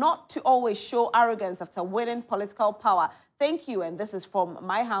 but not to always show arrogance after winning political power. Thank you, and this is from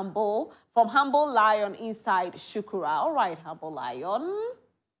Humble Lion inside Shukura. All right, Humble Lion.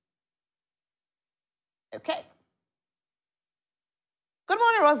 Okay. Good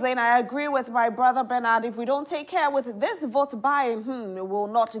morning, Roselyn. I agree with my brother Bernard. If we don't take care with this vote buying, we will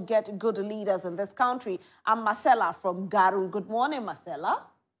not get good leaders in this country. I'm Marcella from Garu. Good morning, Marcella.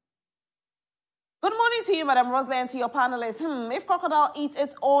 Good morning to you, Madam Roselyn, and to your panelists. If crocodile eats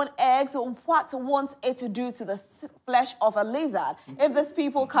its own eggs, what wants it to do to the flesh of a lizard? If these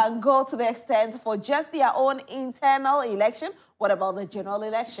people can go to the extent for just their own internal election, what about the general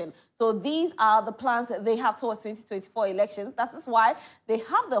election? So these are the plans that they have towards 2024 elections. That is why they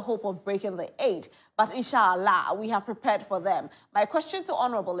have the hope of breaking the 8. But inshallah, we have prepared for them. My question to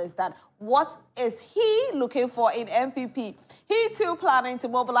Honorable is that what is he looking for in MPP? He too planning to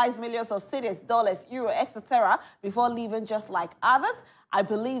mobilize millions of cedis, dollars, euro, etc. before leaving just like others. I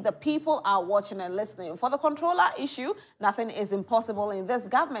believe the people are watching and listening. For the controller issue, nothing is impossible in this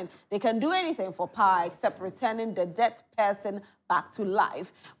government. They can do anything for power except returning the dead person back to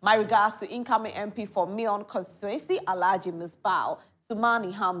life. My regards to incoming MP for Mion Constituency, Alhaji Misbah,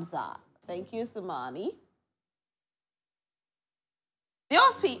 Sumani Hamza. Thank you, Sumani.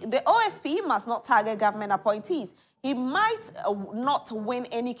 The OSP must not target government appointees. He might not win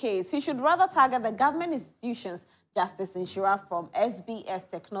any case. He should rather target the government institutions. Justice Insurer from SBS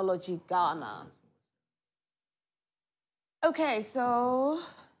Technology, Ghana. Okay, so...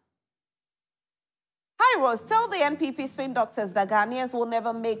 Hi, Rose. Tell the NPP spin doctors that Ghanaians will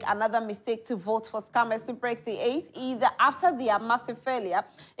never make another mistake to vote for scammers to break the 8, either after their massive failure,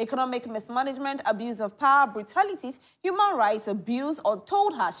 economic mismanagement, abuse of power, brutalities, human rights abuse,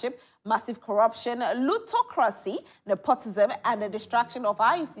 untold hardship, massive corruption, plutocracy, nepotism, and the destruction of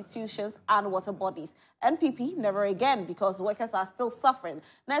our institutions and water bodies. NPP, never again, because workers are still suffering.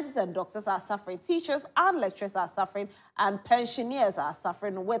 Nurses and doctors are suffering. Teachers and lecturers are suffering. And pensioners are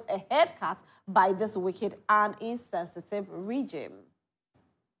suffering with a haircut by this wicked and insensitive regime.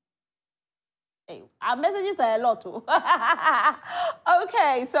 Hey, our messages are a lot too.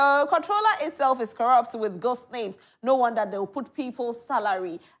 Okay, so controller itself is corrupt with ghost names. No wonder they'll put people's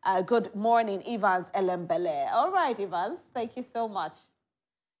salary. Good morning, Evans Elembele. All right, Evans, thank you so much.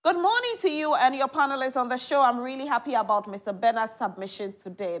 Good morning to you and your panelists on the show. I'm really happy about Mr. Bernard's submission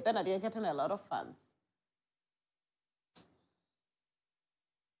today. Bernard, you're getting a lot of fans.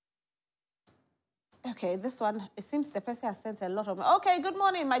 Okay, this one, it seems the person has sent a lot of... Okay, good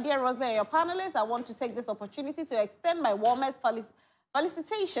morning, my dear Roselyn and your panelists. I want to take this opportunity to extend my warmest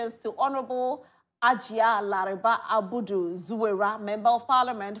felicitations to Honorable Ajia Lariba Abudu Zuwera, Member of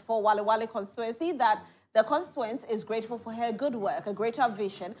Parliament for Wale Wale Constituency, that the constituent is grateful for her good work, a greater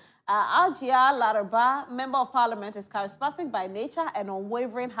vision. Ajia Lariba, Member of Parliament, is charismatic by nature and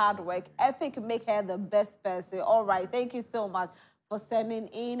unwavering hard work. Ethic make her the best person. All right, thank you so much for sending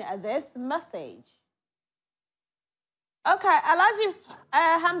in this message. Okay, Alaji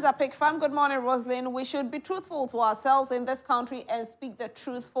Hamza Pikfam, good morning, Roselyn. We should be truthful to ourselves in this country and speak the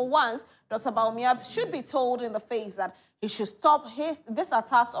truth for once. Dr. Bawumia should be told in the face that he should stop this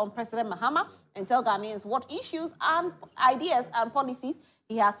attacks on President Mahama and tell Ghanaians what issues and ideas and policies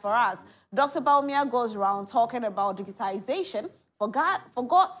he has for us. Dr. Bawumia goes around talking about digitization. For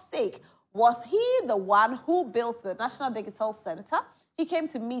God's sake, was he the one who built the National Digital Center? He came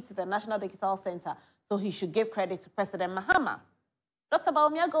to meet the National Digital Center, so he should give credit to President Mahama. Dr.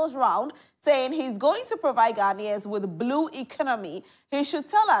 Bawumia goes around saying he's going to provide Ghanaians with blue economy. He should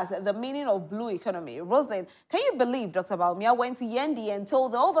tell us the meaning of blue economy. Roselyn, can you believe Dr. Bawumia went to Yendi and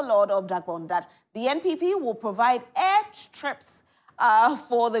told the overlord of Dagbon that the NPP will provide air trips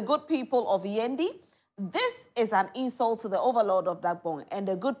for the good people of Yendi? This is an insult to the overlord of Dagbon and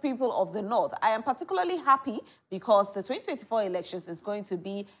the good people of the North. I am particularly happy because the 2024 elections is going to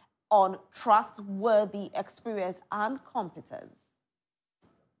be on trustworthy experience and competence.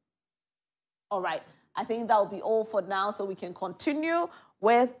 All right, I think that will be all for now, so we can continue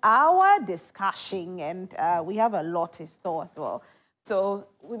with our discussion, and we have a lot in store as well. So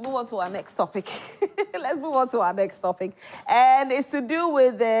we move on to our next topic. Let's move on to our next topic, and it's to do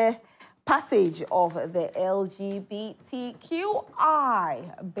with the passage of the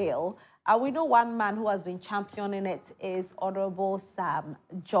LGBTQI bill. We know one man who has been championing it is Honorable Sam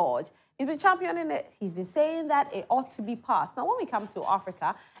George. He's been championing it. He's been saying that it ought to be passed. Now, when we come to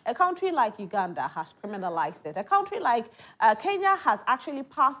Africa, a country like Uganda has criminalized it. A country like Kenya has actually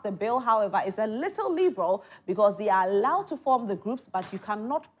passed the bill, however, is a little liberal because they are allowed to form the groups, but you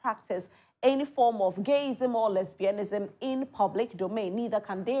cannot practice any form of gayism or lesbianism in public domain. Neither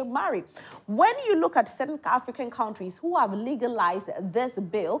can they marry. When you look at certain African countries who have legalized this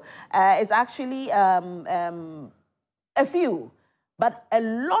bill, it's actually a few. But a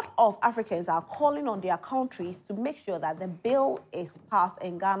lot of Africans are calling on their countries to make sure that the bill is passed,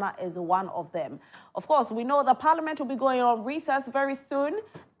 and Ghana is one of them. Of course, we know the Parliament will be going on recess very soon,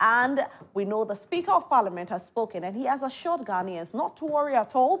 and we know the Speaker of Parliament has spoken, and he has assured Ghanaians not to worry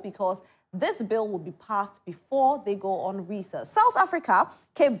at all because this bill will be passed before they go on recess. South Africa,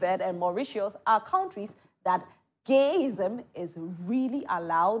 Cape Verde, and Mauritius are countries that gayism is really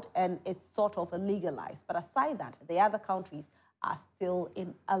allowed and it's sort of legalized. But aside that, the other countries are still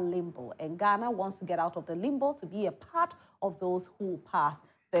in a limbo. And Ghana wants to get out of the limbo to be a part of those who pass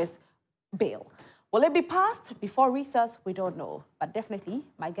this bill. Will it be passed before recess? We don't know. But definitely,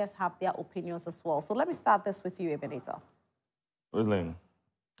 my guests have their opinions as well. So let me start this with you, Ebenezer. Roselyn,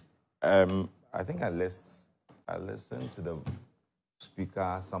 I think I listened to the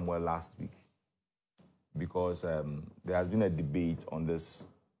speaker somewhere last week because there has been a debate on this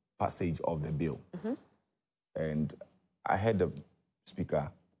passage of the bill. And I heard the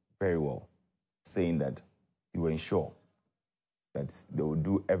speaker very well saying that he will ensure that they will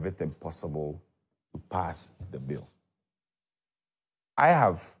do everything possible to pass the bill. I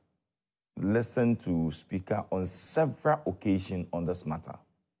have listened to speaker on several occasions on this matter.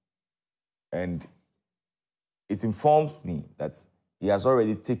 And it informs me that he has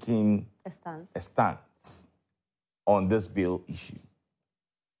already taken a stance on this bill issue.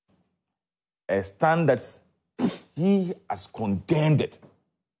 A stand that he has condemned it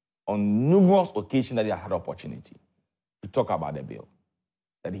on numerous occasions that he had opportunity to talk about the bill,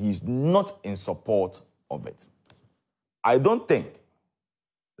 that he is not in support of it. I don't think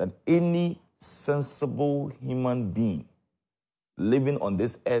that any sensible human being living on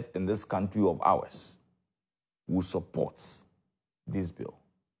this earth in this country of ours will support this bill.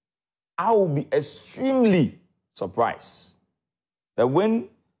 I will be extremely surprised that when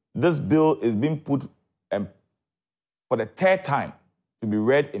this bill is being put for the third time to be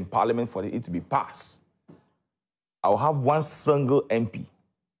read in Parliament for it to be passed, I'll have one single MP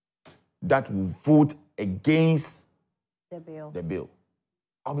that will vote against the bill.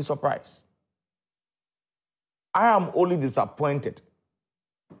 I'll be surprised. I am only disappointed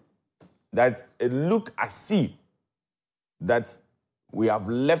that it looks as if that we have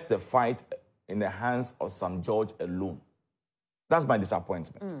left the fight in the hands of Sam George alone. That's my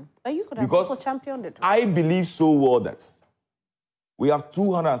disappointment. But you could have also championed it. I believe so well that we have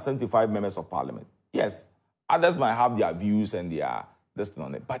 275 members of Parliament. Yes, others might have their views and their this thing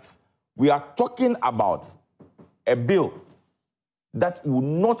on it, but we are talking about a bill that will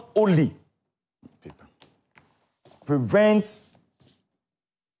not only prevent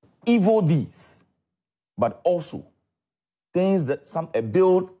evil deeds, but also things that a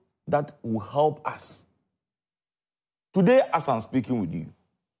bill that will help us. Today, as I'm speaking with you,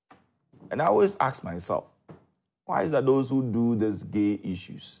 and I always ask myself, why is that those who do these gay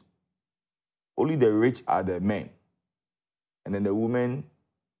issues, only the rich are the men, and then the women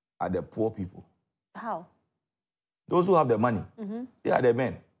are the poor people? How? Those who have the money, they are the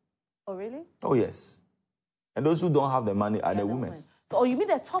men. Oh, really? Oh, yes. And those who don't have the money are the women. Oh, you mean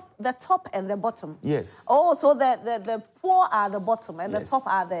the top and the bottom? Yes. Oh, so the poor are the bottom and the top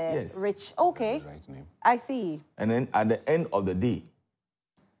are the rich. Okay. Right name. I see. And then at the end of the day,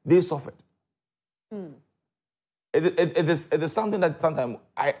 they suffered. It is something that sometimes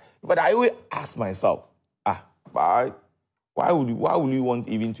I always ask myself, why would you want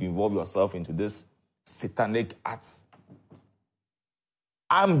even to involve yourself into this satanic act?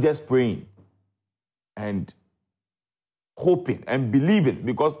 I'm just praying and hoping and believing,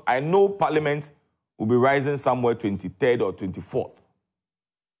 because I know Parliament will be rising somewhere 23rd or 24th,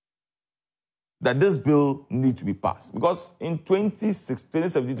 that this bill needs to be passed. Because in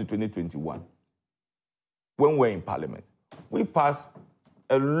 2017 to 2021, when we're in Parliament, we passed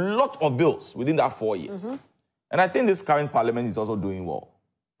a lot of bills within that 4 years. And I think this current Parliament is also doing well.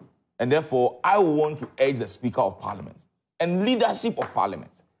 And therefore, I want to urge the Speaker of Parliament and leadership of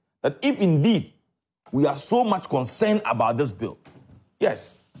Parliament that if indeed we are so much concerned about this bill,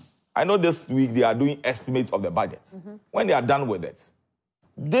 yes, I know this week they are doing estimates of the budget. When they are done with it,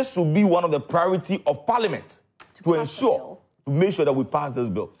 this should be one of the priority of Parliament to ensure, to make sure that we pass this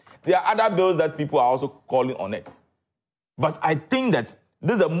bill. There are other bills that people are also calling on it. But I think that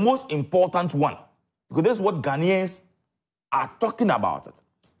this is the most important one, because this is what Ghanaians are talking about it.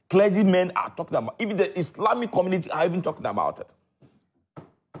 Clergymen are talking about it. Even the Islamic community are even talking about it.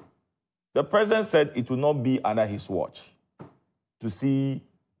 The president said it will not be under his watch to see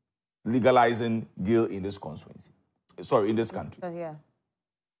legalizing gay in this constituency. Sorry, in this country. Yeah.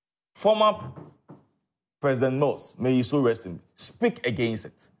 Former President Mills, may he so rest in peace, speak against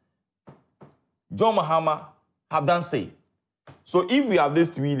it. John Mahama have done same. So if we have these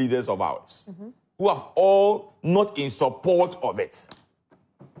three leaders of ours who have all not in support of it,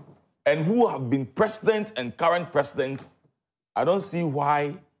 and who have been president and current president, I don't see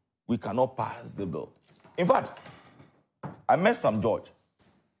why we cannot pass the bill. In fact, I met Sam George,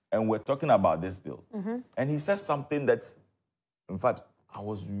 and we're talking about this bill. And he said something that, in fact, I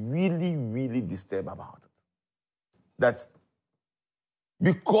was really, really disturbed about it. That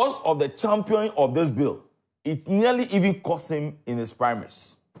because of the champion of this bill, it nearly even cost him in his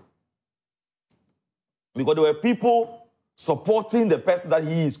primaries. Because there were people supporting the person that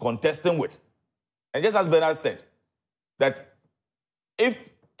he is contesting with. And just as Bernard said, that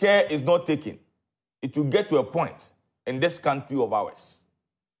if care is not taken, it will get to a point in this country of ours.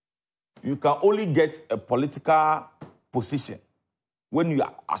 You can only get a political position when you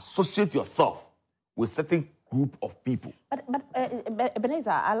associate yourself with certain group of people. But Ebenezer,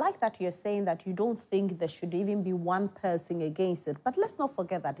 I like that you're saying that you don't think there should even be one person against it. But let's not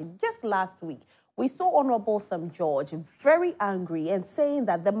forget that just last week, we saw Honorable Sam George very angry and saying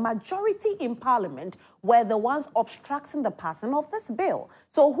that the majority in Parliament were the ones obstructing the passing of this bill.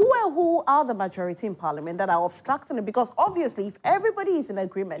 So who are the majority in Parliament that are obstructing it? Because obviously, if everybody is in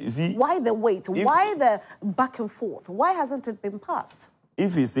agreement, why the wait? Why the back and forth? Why hasn't it been passed?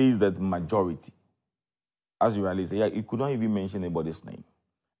 If he says that majority, as you rightly say, you could not even mention anybody's name.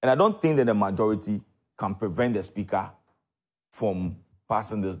 And I don't think that the majority can prevent the Speaker from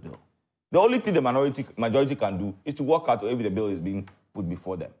passing this bill. The only thing the majority can do is to work out if the bill is being put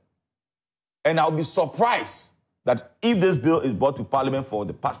before them. And I'll be surprised that if this bill is brought to Parliament for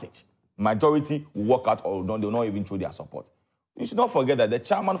the passage, majority will work out or they'll not even show their support. You should not forget that the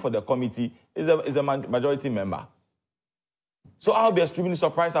chairman for the committee is a majority member. So I'll be extremely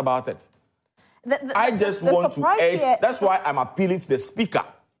surprised about it. I just want to urge, that's why I'm appealing to the Speaker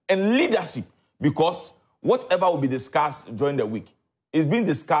and leadership, because whatever will be discussed during the week is being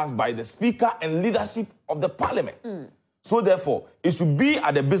discussed by the Speaker and leadership of the Parliament. So therefore, it should be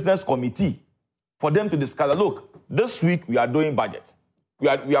at the business committee for them to discuss, look, this week we are doing budget. We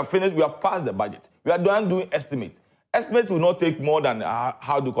have finished, we have passed the budget. We are doing estimates. Estimates will not take more than,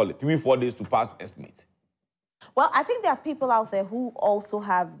 3-4 days to pass estimates. Well, I think there are people out there who also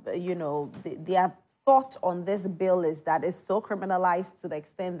have, their thought on this bill is that it's so criminalized to the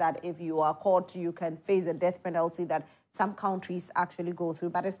extent that if you are caught, you can face a death penalty, that some countries actually go through,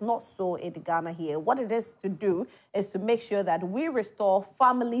 but it's not so in Ghana here. What it is to do is to make sure that we restore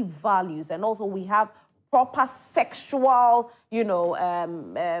family values, and also we have proper sexual, you know,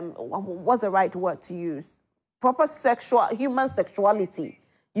 what's the right word to use? Proper human sexuality,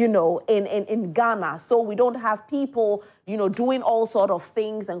 you know, in Ghana. So we don't have people, you know, doing all sort of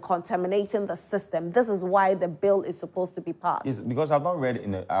things and contaminating the system. This is why the bill is supposed to be passed. Yes, because I've not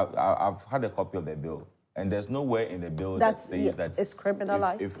read I've had a copy of the bill, and there's nowhere in the bill that says that it's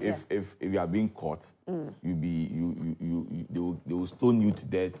criminalized. If you are being caught, they will stone you to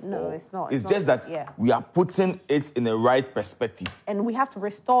death. No, it's not. It's just that we are putting it in the right perspective, and we have to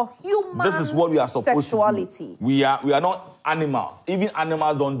restore human. This is what we are supposed sexuality. to do. We are not animals. Even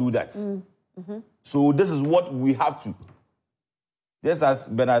animals don't do that. So this is what we have to. Just as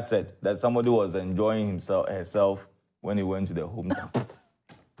Bernard said, that somebody was enjoying herself when he went to the hometown.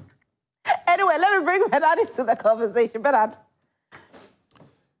 Anyway, let me bring Bernard into the conversation. Bernard.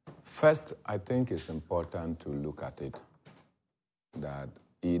 First, I think it's important to look at it that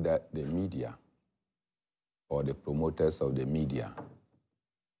either the media or the promoters of the media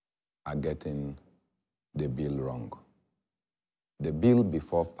are getting the bill wrong. The bill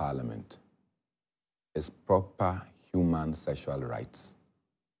before Parliament is proper human sexual rights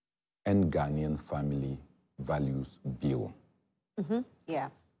and Ghanaian family values bill. Yeah.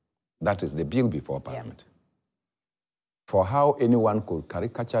 That is the bill before Parliament. For how anyone could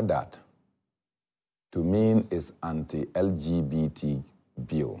caricature that to mean it's anti-LGBT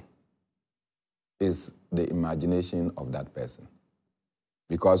bill is the imagination of that person.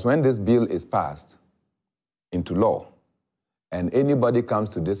 Because when this bill is passed into law, and anybody comes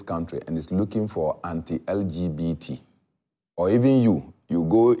to this country and is looking for anti-LGBT, or even you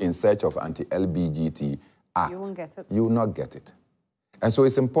go in search of anti-LGBT act, you won't get it. You will not get it. And so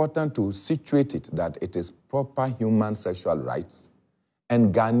it's important to situate it that it is proper human sexual rights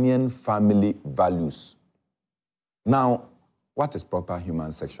and Ghanaian family values. Now, what is proper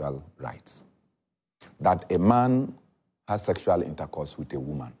human sexual rights? That a man has sexual intercourse with a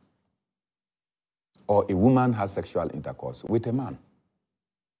woman, or a woman has sexual intercourse with a man.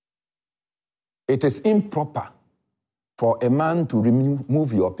 It is improper for a man to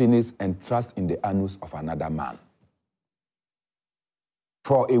remove your penis and thrust in the anus of another man.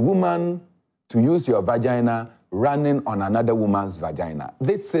 For a woman to use your vagina running on another woman's vagina.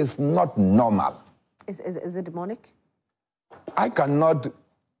 This is not normal. Is it demonic? I cannot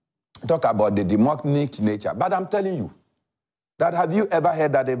talk about the demonic nature, but I'm telling you that have you ever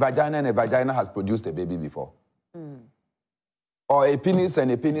heard that a vagina and a vagina has produced a baby before? Or a penis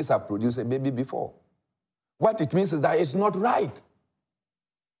and a penis have produced a baby before? What it means is that it's not right.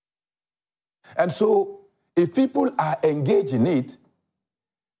 And so if people are engaged in it,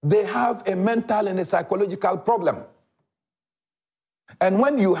 they have a mental and a psychological problem. And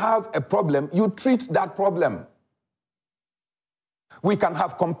when you have a problem, you treat that problem. We can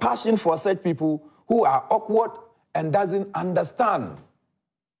have compassion for such people who are awkward and doesn't understand.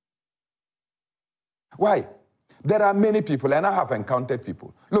 Why? There are many people, and I have encountered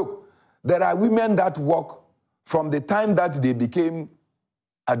people. Look, there are women that walk from the time that they became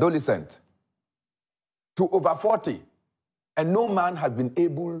adolescent to over 40. And no man has been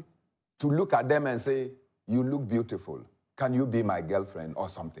able to look at them and say, you look beautiful. Can you be my girlfriend or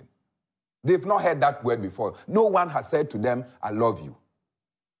something? They've not heard that word before. No one has said to them, I love you.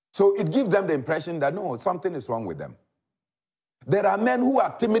 So it gives them the impression that, no, something is wrong with them. There are men who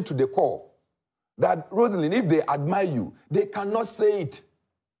are timid to the core, that, Roselyn, if they admire you, they cannot say it.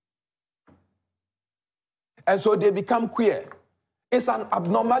 And so they become queer. It's an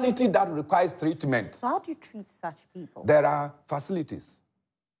abnormality that requires treatment. So how do you treat such people? There are facilities,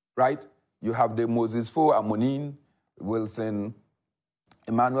 right? You have the Moses Fo, Amonin, Wilson,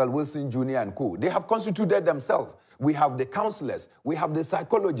 Emmanuel Wilson Jr. and co. They have constituted themselves. We have the counselors. We have the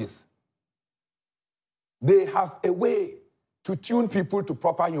psychologists. They have a way to tune people to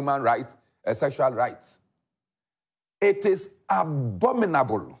proper human rights, sexual rights. It is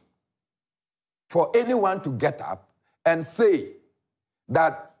abominable for anyone to get up and say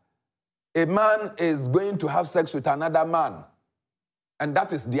that a man is going to have sex with another man, and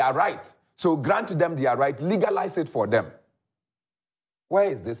that is their right. So grant them their right, legalize it for them. Where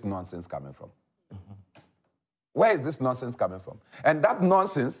is this nonsense coming from? Where is this nonsense coming from? And that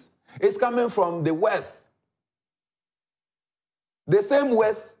nonsense is coming from the West. The same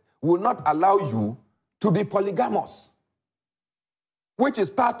West will not allow you to be polygamous, which is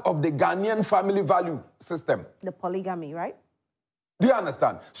part of the Ghanaian family value system. The polygamy, right? Do you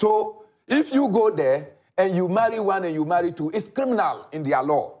understand? So if you go there and you marry one and you marry two, it's criminal in their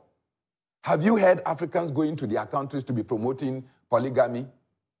law. Have you heard Africans going to their countries to be promoting polygamy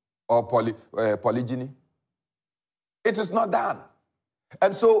or polygyny? It is not done.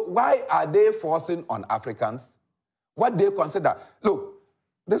 And so why are they forcing on Africans what they consider? Look,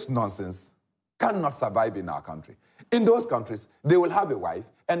 this nonsense cannot survive in our country. In those countries, they will have a wife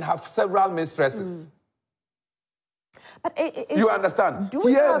and have several mistresses. But you understand?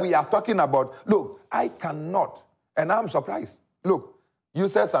 Here we are talking about, look, I cannot, and I'm surprised. Look, you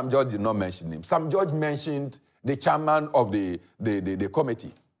said Sam George did not mention him. Sam George mentioned the chairman of the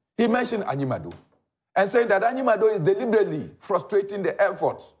committee. He mentioned Anyimado and saying that Anyimado is deliberately frustrating the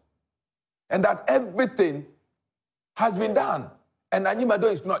efforts and that everything has been done. And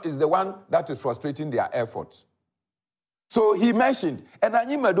Anyimado is the one that is frustrating their efforts. So he mentioned, and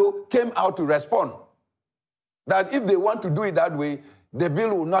Anyimado came out to respond that if they want to do it that way, the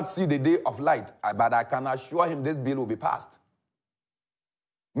bill will not see the day of light. But I can assure him this bill will be passed.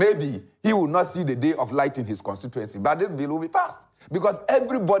 Maybe he will not see the day of light in his constituency, but this bill will be passed. Because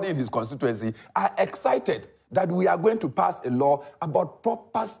everybody in his constituency are excited that we are going to pass a law about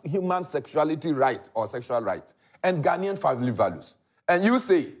proper human sexuality right or sexual right and Ghanaian family values. And you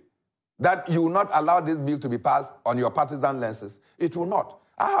say that you will not allow this bill to be passed on your partisan lenses. It will not.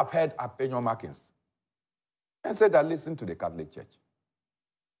 I have heard Apenyo Markins and said that listen to the Catholic Church.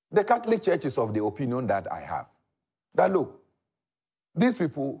 The Catholic Church is of the opinion that I have. That look, these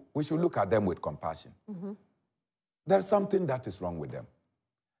people, we should look at them with compassion. There's something that is wrong with them.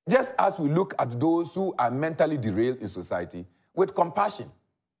 Just as we look at those who are mentally derailed in society with compassion,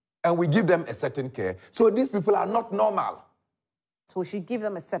 and we give them a certain care. So these people are not normal. So we should give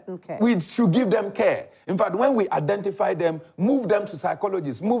them a certain care. We should give them care. In fact, when we identify them, move them to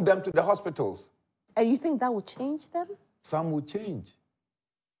psychologists, move them to the hospitals. And you think that will change them? Some will change.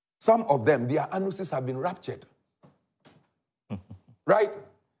 Some of them, their anuses have been ruptured. Right?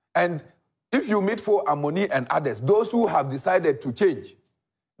 And if you meet for Amoni and others, those who have decided to change,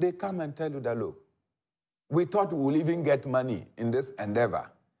 they come and tell you that, look, we thought we will even get money in this endeavor.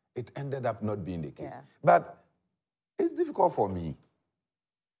 It ended up not being the case. Yeah. But it's difficult for me.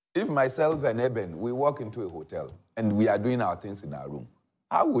 If myself and Eben, we walk into a hotel and we are doing our things in our room,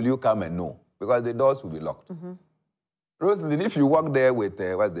 how will you come and know? Because the doors will be locked. Roselyn, if you walk there with,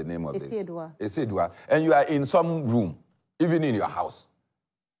 what's the name of it? Esedua. And you are in some room, even in your house,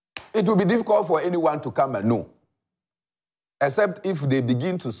 it will be difficult for anyone to come and know. Except if they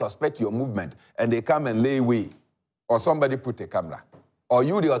begin to suspect your movement and they come and lay way, or somebody put a camera, or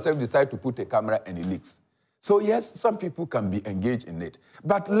you yourself decide to put a camera and it leaks. So yes, some people can be engaged in it,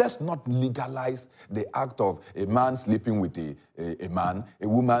 but let's not legalize the act of a man sleeping with a man, a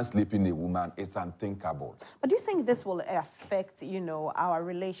woman sleeping with a woman. It's unthinkable. But do you think this will affect, our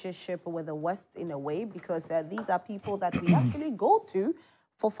relationship with the West in a way? Because these are people that we actually go to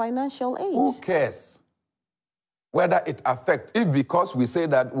for financial aid. Who cares whether it affects? If because we say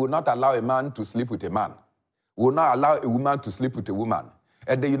that we'll not allow a man to sleep with a man, we'll not allow a woman to sleep with a woman,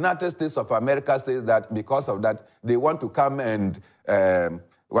 and the United States of America says that because of that, they want to come and,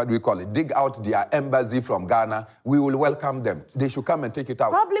 dig out their embassy from Ghana, we will welcome them. They should come and take it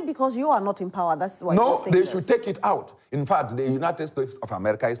out. Probably because you are not in power. That's why you're saying they should take it out. In fact, the United States of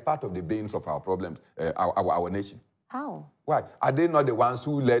America is part of the brains of our problems, our nation. How? Why? Are they not the ones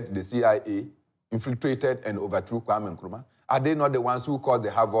who led the CIA, infiltrated and overthrew Kwame Nkrumah? Are they not the ones who caused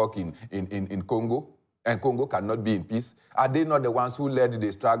the havoc in Congo? And Congo cannot be in peace? Are they not the ones who led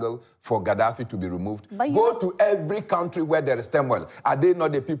the struggle for Gaddafi to be removed? Go to every country where there is turmoil. Are they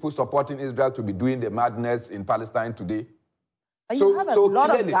not the people supporting Israel to be doing the madness in Palestine today? You have a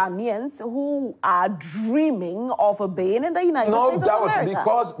lot of Ghanaians who are dreaming of being in the United States of America. No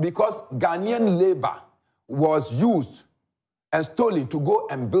doubt, because Ghanaian labor was used and stolen to go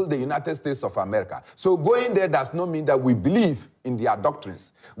and build the United States of America. So going there does not mean that we believe in their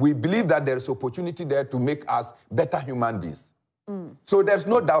doctrines. We believe that there is opportunity there to make us better human beings. So there's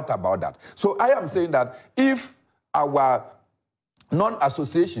no doubt about that. So I am saying that if our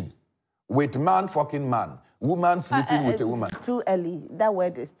non-association with man fucking man, woman sleeping with a woman... It's too early. That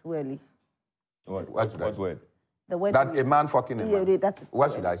word is too early. What word? The word that a man fucking a man. Yeah, that is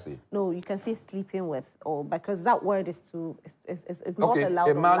what should I say? No, you can say sleeping with, or because that word is too is not allowed.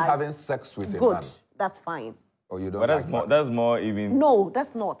 A man having sex with a man. That's fine. Oh, you don't. But that's more even. No,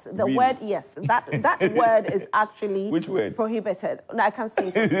 that's not the word. Yes, that word is actually which word? Prohibited. No, I can't say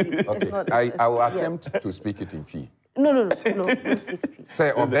it. Okay, it's not, I will attempt to speak it in P. No, don't speak P.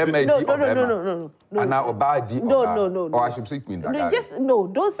 Say No. Or I should speak in that. Just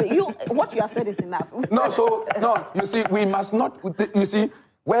don't say you. What you have said is enough. You see, we must not. You see,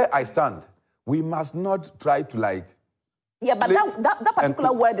 where I stand, we must not try to Yeah, but that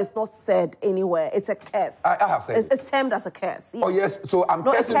particular word is not said anywhere. It's a curse. I have said it's termed as a curse. Yes. Oh, yes. So I'm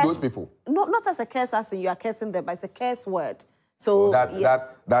cursing those people. Not as a curse, as in you are cursing them, but it's a curse word. So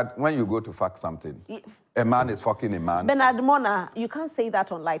that when you go to fuck something, a man is fucking a man. Mornah, you can't say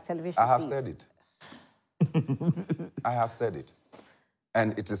that on live television. I have said it. I have said it.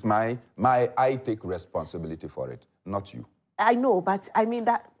 And it is I take responsibility for it, not you. I know, but I mean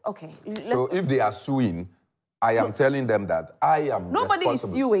that, okay. So if they are suing, I am telling them that I am Nobody is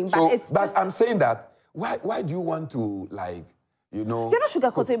suing, but so, it's... But I'm saying that, why do you want to, like, you know... You're not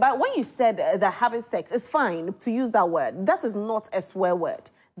sugarcoating, but when you said that having sex, it's fine to use that word. That is not a swear word.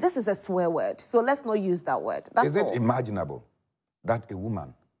 This is a swear word, so let's not use that word. That's Is it imaginable that a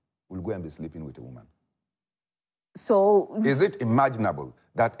woman will go and be sleeping with a woman? So... Is it imaginable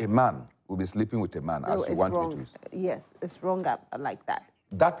that a man will be sleeping with a man, as you want me to use? Yes, it's wrong like that.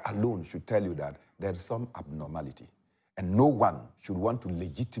 That alone should tell you that there is some abnormality. And no one should want to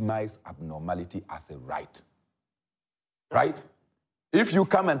legitimize abnormality as a right. Right? If you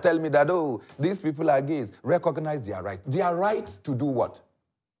come and tell me that, oh, these people are gays, recognize their right. Their right to do what?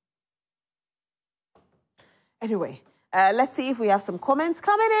 Anyway, let's see if we have some comments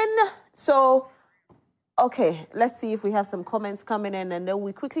coming in. So, okay, let's see if we have some comments coming in, and then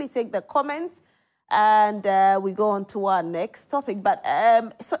we quickly take the comments and we go on to our next topic. But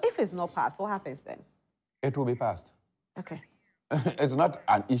so if it's not passed, what happens then? It will be passed. Okay. It's not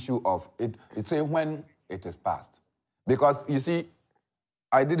an issue of it. It's a when it is passed. Because, you see,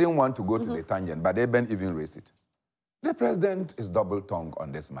 I didn't want to go to the tangent, but Eben even raised it. The president is double-tongued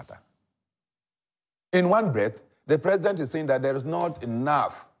on this matter. In one breath, the president is saying that there is not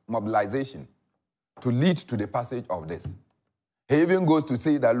enough mobilization to lead to the passage of this. He even goes to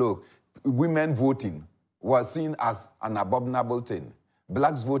say that, look, women voting was seen as an abominable thing.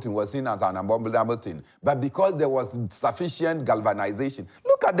 Blacks voting was seen as an abominable thing. But because there was sufficient galvanization,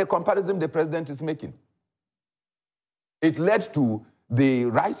 look at the comparison the president is making. It led to the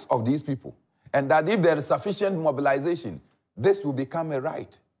rights of these people. And that if there is sufficient mobilization, this will become a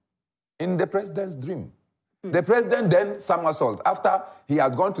right in the president's dream. The president then somersaults. After he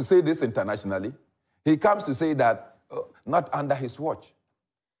has gone to say this internationally, he comes to say that not under his watch.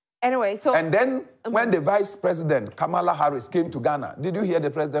 Anyway, so... And then when the vice president, Kamala Harris, came to Ghana, did you hear the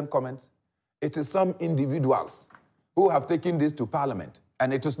president comments? It is some individuals who have taken this to parliament,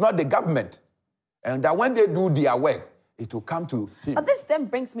 and it is not the government. And that when they do their work, it will come to him. But this then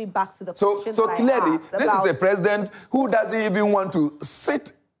brings me back to the question So that clearly, I this is a president who doesn't even want to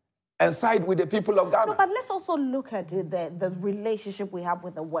sit and side with the people of Ghana. No, but let's also look at the relationship we have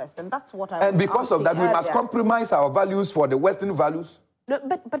with the West, and that's what I And because of that, we must compromise our values for the Western values. No,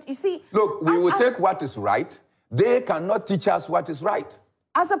 but you see... Look, we will take what is right. They cannot teach us what is right.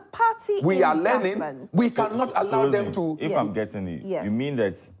 As a party we are learning, we cannot allow them to... If I'm getting it, you mean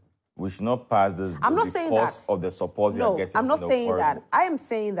that we should not pass this because of the support we are getting from the I'm not saying that. I am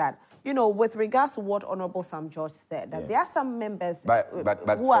saying that, you know, with regards to what Honorable Sam George said, that there are some members but who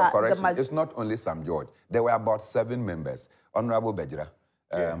for are... correction, it's not only Sam George. There were about 7 members. Honorable Bejira,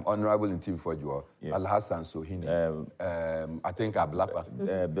 Honorable Ntim Fojua, Al-Hassan Sohini, I think Ablekuma.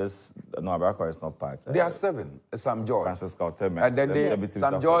 Ablekuma is not part. There are 7. Sam George. Francis Kautem. And then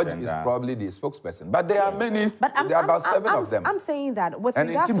Sam George is probably the spokesperson. But there are many, there are about 7 of them. I'm saying that with and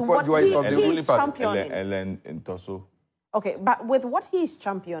regards to what he's championing. Ellen Ntoso. Okay, but with what he's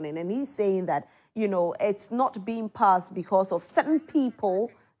championing, and he's saying that, you know, it's not being passed because of certain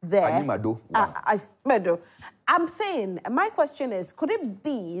people there. I'm saying, my question is, could it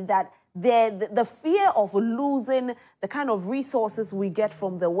be that the fear of losing the kind of resources we get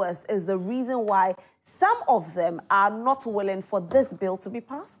from the West is the reason why some of them are not willing for this bill to be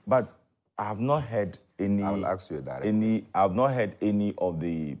passed? But I have not heard any... I will ask you that. I have not heard any of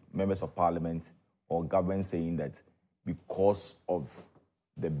the members of parliament or government saying that because of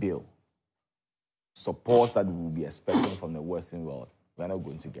the bill, support that we will be expecting from the Western world, we're not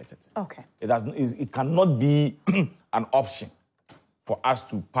going to get it. Okay. It cannot be an option for us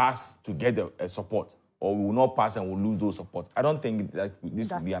to pass to get a support, or we will not pass and we'll lose those support. I don't think that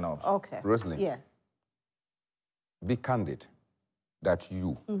this will be an option. Okay. Roselyn. Yes. Be candid that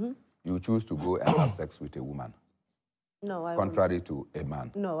you choose to go and have sex with a woman. No, I won't. Contrary to a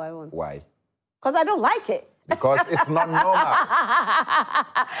man. No, I won't. Why? Because I don't like it. Because it's not normal.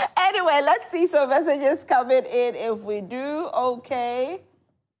 Anyway, let's see some messages coming in if we do. Okay.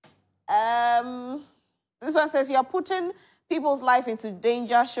 This one says, you're putting people's life into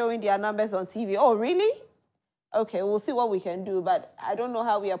danger, showing their numbers on TV. Oh, really? Okay, we'll see what we can do, but I don't know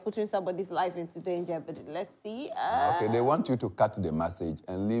how we are putting somebody's life into danger, but let's see. Okay, they want you to cut the message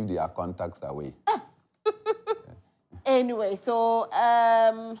and leave their contacts away. Anyway, so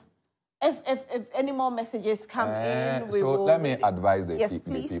if any more messages come in, we will... So let me advise the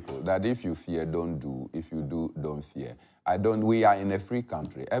please. people that if you fear, don't do. If you do, don't fear. We are in a free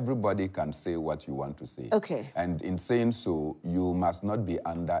country. Everybody can say what you want to say. Okay. And in saying so, you must not be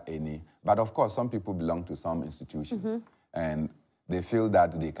under any... But of course, some people belong to some institutions. And they feel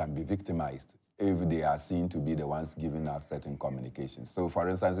that they can be victimized if they are seen to be the ones giving out certain communications. So for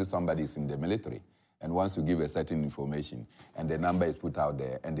instance, if somebody is in the military and wants to give a certain information, and the number is put out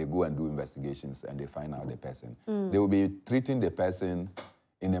there, and they go and do investigations, and they find out the person, they will be treating the person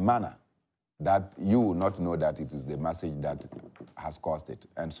in a manner that you will not know that it is the message that has caused it.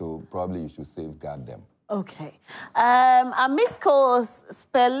 And so probably you should safeguard them. Okay. Amisko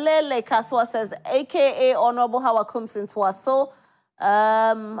Spelele Kaswa says, AKA Honorable Hawakumsin Twaso.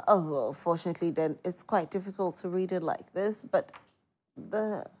 Oh, fortunately, then it's quite difficult to read it like this, but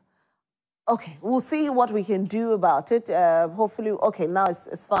okay, we'll see what we can do about it. Hopefully, okay, now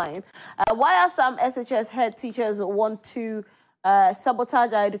it's fine. Why are some SHS head teachers want to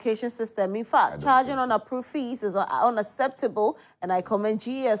sabotage our education system? In fact, charging unapproved fees is unacceptable, and I commend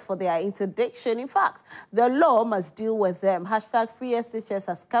GS for their interdiction. In fact, the law must deal with them. #Free SHS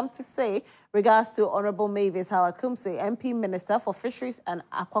has come to say regards to Honorable Mavis Hawakumse, MP Minister for Fisheries and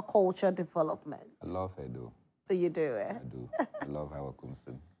Aquaculture Development. I love her, though. So you do, eh? I do. I love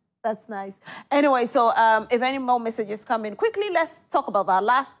Hawakumse. That's nice. Anyway, so if any more messages come in, quickly, let's talk about our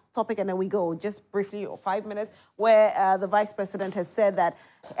last topic and then we go, just briefly, or 5 minutes, where the Vice President has said that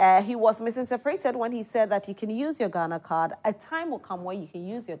he was misinterpreted when he said that you can use your Ghana card. A time will come where you can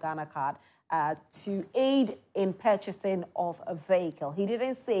use your Ghana card to aid in purchasing of a vehicle. He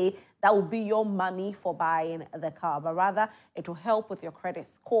didn't say that will be your money for buying the car, but rather it will help with your credit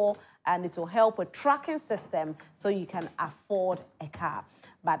score and it will help with tracking system so you can afford a car.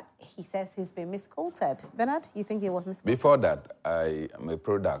 But he says he's been misquoted. Bernard, you think he was misquoted? Before that, I am a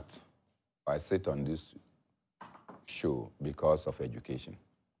product. I sit on this show because of education.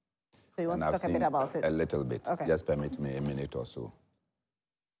 So you want to talk a bit about it? A little bit. Okay. Just permit me a minute or so.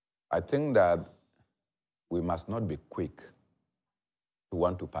 I think that we must not be quick to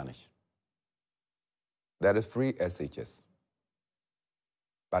want to punish. There is free SHS.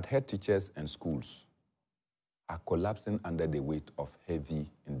 But head teachers and schools are collapsing under the weight of heavy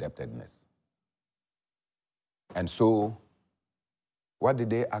indebtedness. And so, what did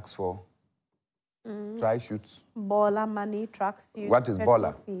they ask for? Try shoots. Borla money, trucks, what is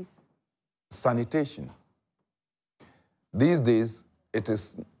Borla? Fees. Sanitation. These days, it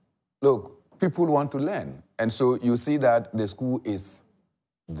is, look, people want to learn. And so you see that the school is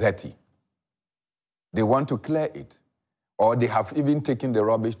dirty. They want to clear it. Or they have even taken the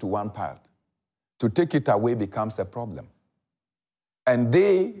rubbish to one part. To take it away becomes a problem. And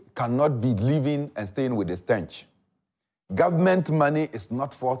they cannot be living and staying with the stench. Government money is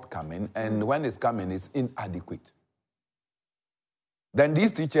not forthcoming, and when it's coming, it's inadequate. Then these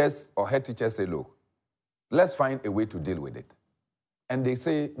teachers or head teachers say, look, let's find a way to deal with it. And they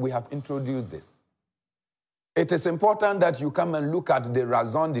say, we have introduced this. It is important that you come and look at the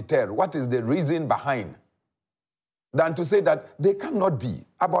raison d'etre. What is the reason behind? Than to say that they cannot be.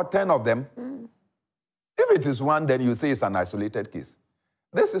 About 10 of them. If it is one, then you say it's an isolated case.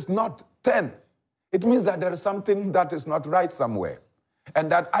 This is not 10. It means that there is something that is not right somewhere.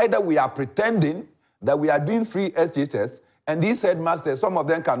 And that either we are pretending that we are doing free SHS, and these headmasters, some of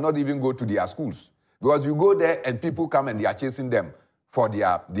them cannot even go to their schools. Because you go there and people come and they are chasing them for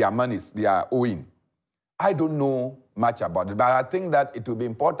their monies, they are owing. I don't know much about it, but I think that it will be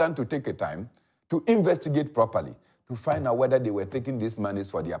important to take a time to investigate properly, to find out whether they were taking these monies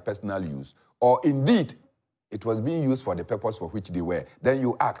for their personal use, or indeed, it was being used for the purpose for which they were. Then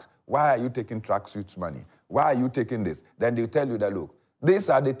you ask, why are you taking tracksuits money? Why are you taking this? Then they tell you that, look, these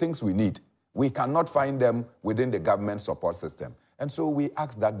are the things we need. We cannot find them within the government support system. And so we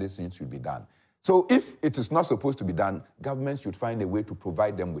ask that this thing should be done. So if it is not supposed to be done, government should find a way to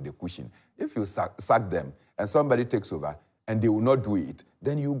provide them with a cushion. If you sack them and somebody takes over and they will not do it,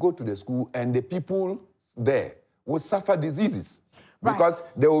 then you go to the school and the people there will suffer diseases. Because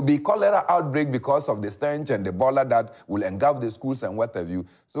there will be cholera outbreak because of the stench and the Borla that will engulf the schools and what have you.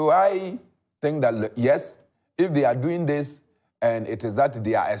 So I think that, yes, if they are doing this and it is that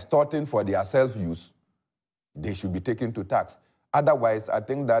they are extorting for their self-use, they should be taken to tax. Otherwise, I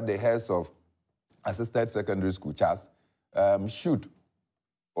think that the heads of assisted secondary school CHAS should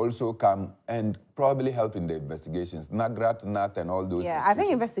also come and probably help in the investigations. NAGRAT, NAT, and all those. Yeah, I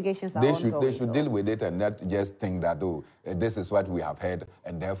think investigations are ongoing. They should deal with it and not just think that, oh, this is what we have heard,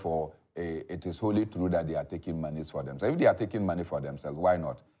 and therefore it is wholly true that they are taking monies for themselves. If they are taking money for themselves, why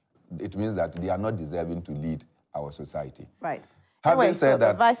not? It means that they are not deserving to lead our society. Right. Having Anyway, said so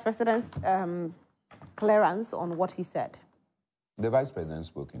that, the Vice President's clearance on what he said. the Vice President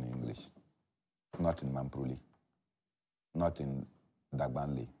spoke in English, not in Mampruli, not in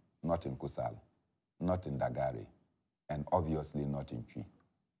Dagbanli, not in Kusal, not in Dagari, and obviously not in Twi.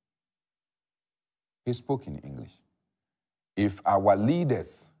 He spoke in English. If our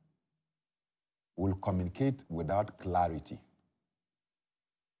leaders will communicate without clarity,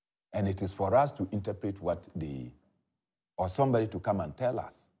 and it is for us to interpret what they, or somebody to come and tell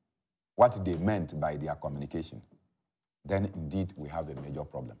us what they meant by their communication, then indeed we have a major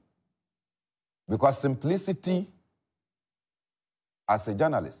problem. Because simplicity as a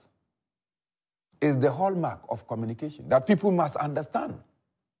journalist is the hallmark of communication, that people must understand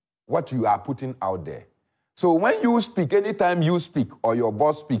what you are putting out there. So when you speak, anytime you speak or your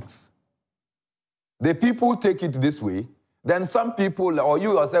boss speaks, the people take it this way, then some people or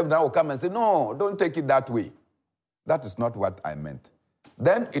you yourself now will come and say, no, don't take it that way. That is not what I meant.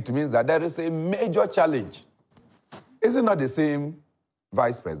 Then it means that there is a major challenge. Is it not the same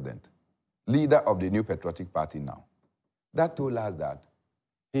vice president, leader of the New Patriotic Party now, that told us that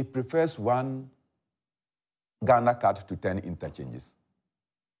he prefers one Ghana card to 10 interchanges?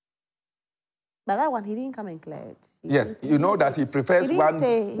 But that one, he didn't come and clear it. Yes, you know that he prefers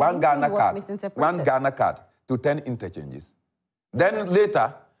one Ghana card to 10 interchanges. Then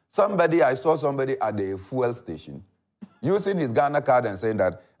later, I saw somebody at the fuel station using his Ghana card and saying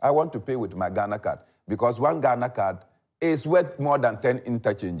that I want to pay with my Ghana card because one Ghana card is worth more than 10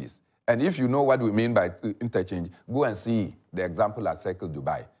 interchanges. And if you know what we mean by interchange, go and see the example at Circle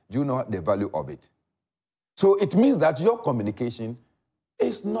Dubai. Do you know the value of it? So it means that your communication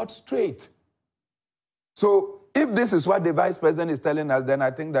is not straight. So if this is what the vice president is telling us, then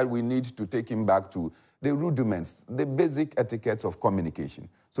I think that we need to take him back to the rudiments, the basic etiquettes of communication,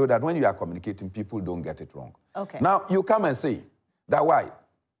 so that when you are communicating, people don't get it wrong. Okay. Now, you come and say that why?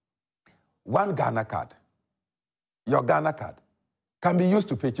 One Ghana card, your Ghana card, can be used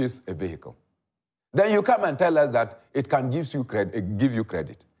to purchase a vehicle. Then you come and tell us that it can give you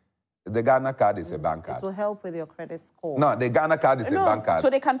credit. The Ghana card is a bank card. It will help with your credit score. No, the Ghana card is a bank card. So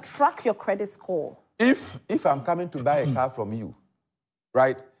they can track your credit score. If I'm coming to buy a car from you,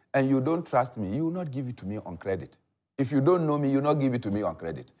 right, and you don't trust me, you will not give it to me on credit. If you don't know me, you will not give it to me on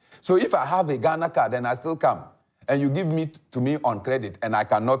credit. So if I have a Ghana card and I still come, and you give me to me on credit and I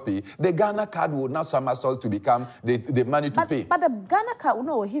cannot pay, the Ghana card will not somersault to become the money to pay. But the Ghana card,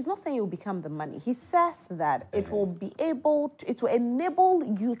 no, he's not saying it will become the money. He says that it will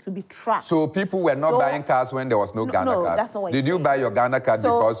enable you to be tracked. So people were not buying cars when there was no Ghana card? That's not what Did you buy your Ghana card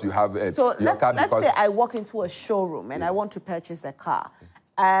because you have your card? Let's say I walk into a showroom and I want to purchase a car.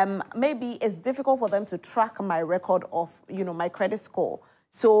 Maybe it's difficult for them to track my record of, my credit score.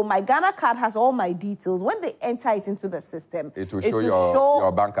 So my Ghana card has all my details. When they enter it into the system, it will show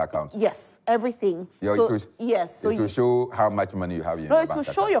your bank account. Yes, everything. It will show how much money you have in your bank account. No, it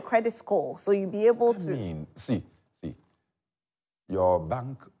will show your credit score, so you'll be able to... See, your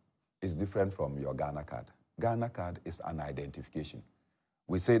bank is different from your Ghana card. Ghana card is an identification.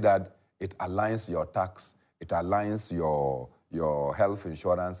 We say that it aligns your tax, it aligns your health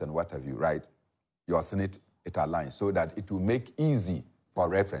insurance and what have you, right? Your SNIT, it aligns so that it will make easy for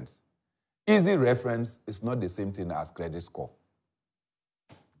reference. Easy reference is not the same thing as credit score.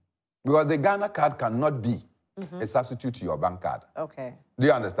 Because the Ghana card cannot be a substitute to your bank card. Okay. Do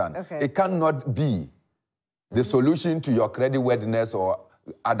you understand? Okay. It cannot be the solution to your credit worthiness or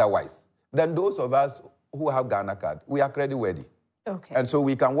otherwise. Then those of us who have Ghana card, we are credit worthy. Okay. And so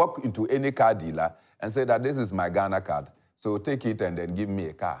we can walk into any car dealer and say that this is my Ghana card, so take it and then give me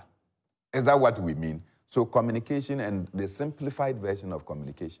a car. Is that what we mean? So communication and the simplified version of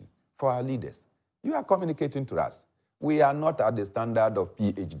communication for our leaders. You are communicating to us. We are not at the standard of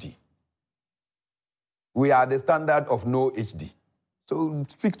PhD. We are at the standard of no HD. So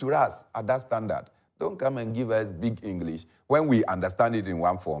speak to us at that standard. Don't come and give us big English when we understand it in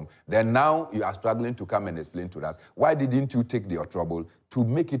one form. Then now you are struggling to come and explain to us. Why didn't you take your trouble to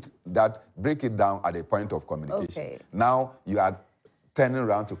break it down at a point of communication? Okay. Now you are turning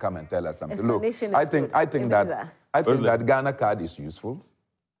around to come and tell us something. Look, I think that Ghana card is useful.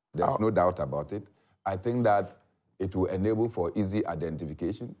 There's no doubt about it. I think that it will enable for easy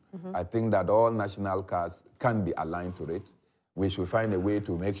identification. I think that all national cards can be aligned to it. We should find a way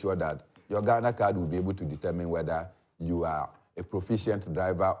to make sure that your Ghana card will be able to determine whether you are a proficient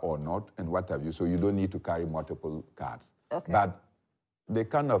driver or not and what have you, so you don't need to carry multiple cards. Okay. But the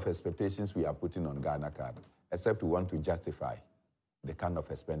kind of expectations we are putting on Ghana card, except we want to justify the kind of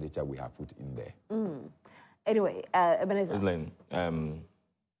expenditure we have put in there. Anyway, Ebenezer. Roselyn,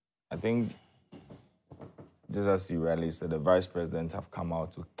 I think just as you rightly said, the vice president have come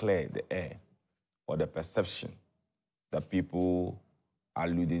out to clear the air or the perception that people are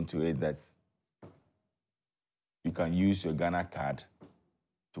alluding to it that you can use your Ghana card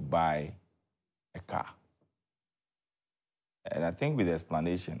to buy a car. And I think with the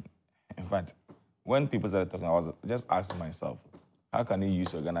explanation, in fact, when people started talking, I was just asking myself, how can you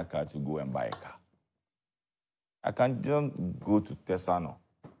use your Ghana card to go and buy a car? I can't just go to Tesano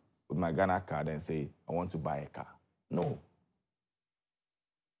with my Ghana card and say, I want to buy a car. No.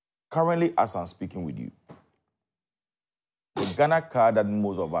 Currently, as I'm speaking with you, the Ghana card that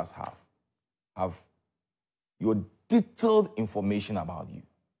most of us have your detailed information about you.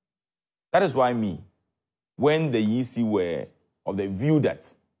 That is why when the EC were of the view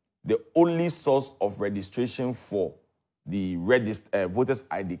that the only source of registration for the voters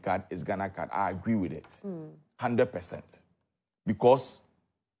ID card is Ghana card, I agree with it, 100%. Because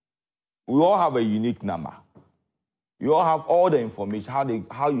we all have a unique number. We all have all the information,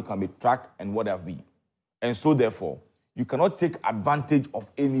 how you can be tracked and what have you. And so therefore, you cannot take advantage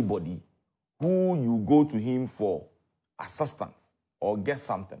of anybody who you go to him for assistance or get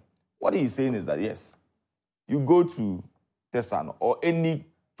something. What he's saying is that, yes, you go to Tesano or any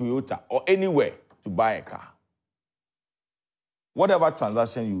Toyota or anywhere to buy a car. Whatever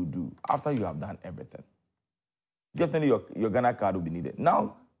transaction you do, after you have done everything, definitely your Ghana card will be needed.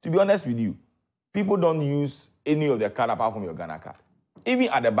 Now, to be honest with you, people don't use any of their card apart from your Ghana card. Even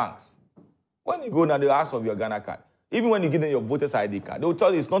at the banks. When you go now, they ask of your Ghana card. Even when you give them your voter's ID card, they will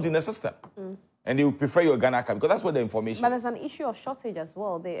tell you it's not in the system. And they will prefer your Ghana card because that's what the information is. But there's an issue of shortage as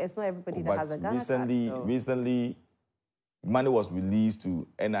well. It's not everybody that has a Ghana card. Recently, money was released to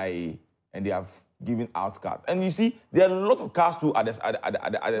NIA and they have given out cards. And you see, there are a lot of cards too at the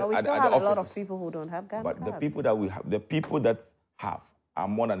offices. But we still have a lot of people who don't have Ghana cards. But the people that we have, the people that have are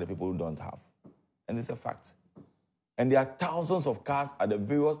more than the people who don't have. And it's a fact. And there are thousands of cards at the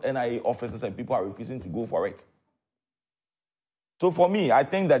various NIA offices and people are refusing to go for it. So for me, I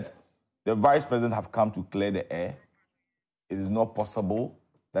think that the vice president have come to clear the air. It is not possible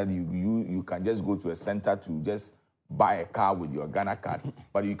that you can just go to a center to just buy a car with your Ghana card,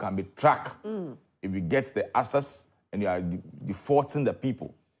 but you can be tracked if you get the access and you are defaulting the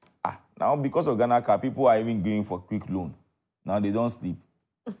people. Now because of Ghana card, people are even going for quick loan. Now they don't sleep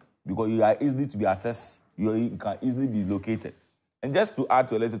because you are easily to be accessed. You can easily be located. And just to add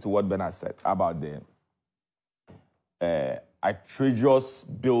to a little to what Bernard said about the outrageous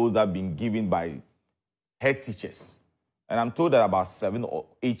bills that have been given by head teachers. And I'm told that about 7 or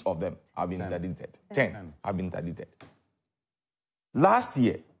 8 of them have been interdicted. 10 have been interdicted. Last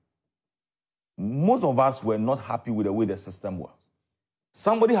year, most of us were not happy with the way the system was.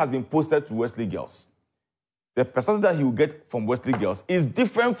 Somebody has been posted to Wesley Girls. The percentage that he will get from Wesley Girls is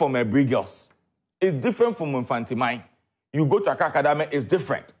different from Ebri Girls. It's different from Infantimine. You go to Accra Academy, it's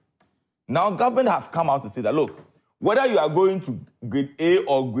different. Now, government have come out to say that, look, whether you are going to grade A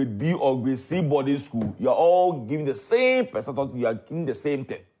or grade B or grade C boarding school, you're all giving the same percentage, you are giving the same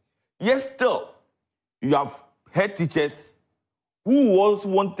thing. Yes, still, you have head teachers who also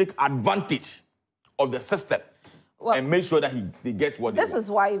want to take advantage of the system and make sure that they get what they want. This is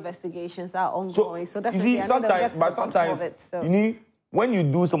why investigations are ongoing. So definitely, you see, sometimes you need, when you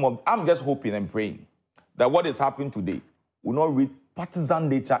do some of, I'm just hoping and praying that what is happening today will not read partisan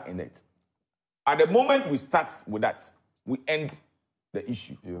nature in it. At the moment we start with that, we end the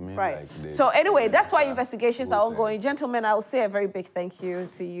issue. You mean right. Like so anyway, that's why investigations are ongoing. Gentlemen, I'll say a very big thank you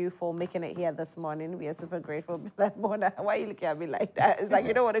to you for making it here this morning. We are super grateful. Mornah, why are you looking at me like that? It's like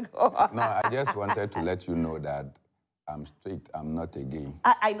you don't want to go. No, I just wanted to let you know that I'm strict, I'm not a gay.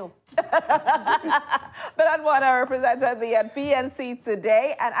 I know. Bernard Mornah represented the PNC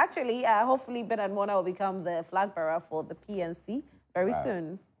today. And actually, hopefully Bernard Mornah will become the flag bearer for the PNC very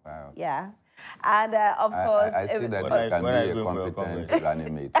soon. Wow. Yeah. And of course, I see that you can be a competent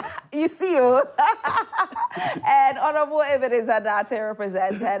running mate. You see you. And Honorable Ebenezer Nartey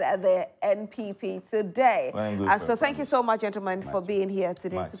represented the NPP today. And so thank you so much, gentlemen, for being here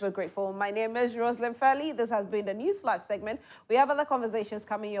today. Super grateful. My name is Roselyn Felli. This has been the News Flash segment. We have other conversations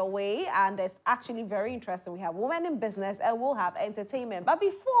coming your way, and it's actually very interesting. We have women in business, and we'll have entertainment. But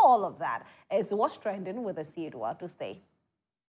before all of that, it's what's trending with the Siedwa to stay.